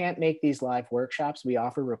 If you can't make these live workshops, we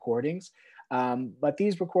offer recordings. But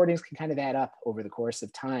these recordings can kind of add up over the course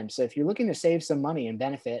of time. So if you're looking to save some money and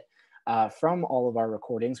benefit from all of our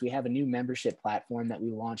recordings, we have a new membership platform that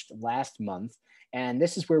we launched last month. And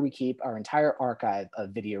this is where we keep our entire archive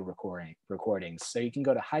of video recordings. So you can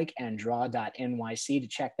go to hikeanddraw.nyc to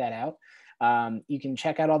check that out. You can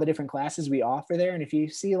check out all the different classes we offer there. And if you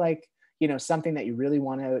see something that you really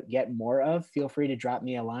want to get more of, feel free to drop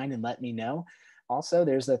me a line and let me know. Also,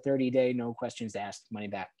 there's a 30-day no questions asked money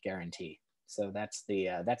back guarantee. So that's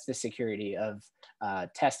the security of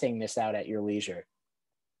testing this out at your leisure.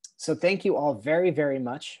 So thank you all very, very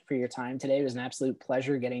much for your time today. It was an absolute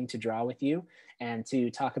pleasure getting to draw with you and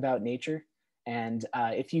to talk about nature. And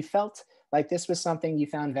if you felt like this was something you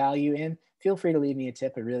found value in, feel free to leave me a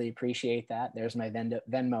tip. I really appreciate that. There's my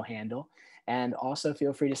Venmo handle. And also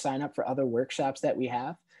feel free to sign up for other workshops that we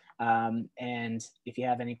have. And if you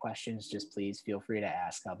have any questions, just please feel free to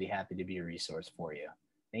ask. I'll be happy to be a resource for you.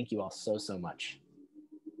 Thank you all so, so much.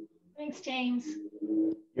 Thanks, James.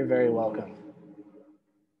 You're very welcome.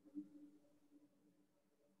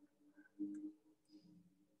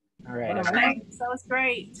 All right. Thanks. That was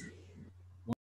great.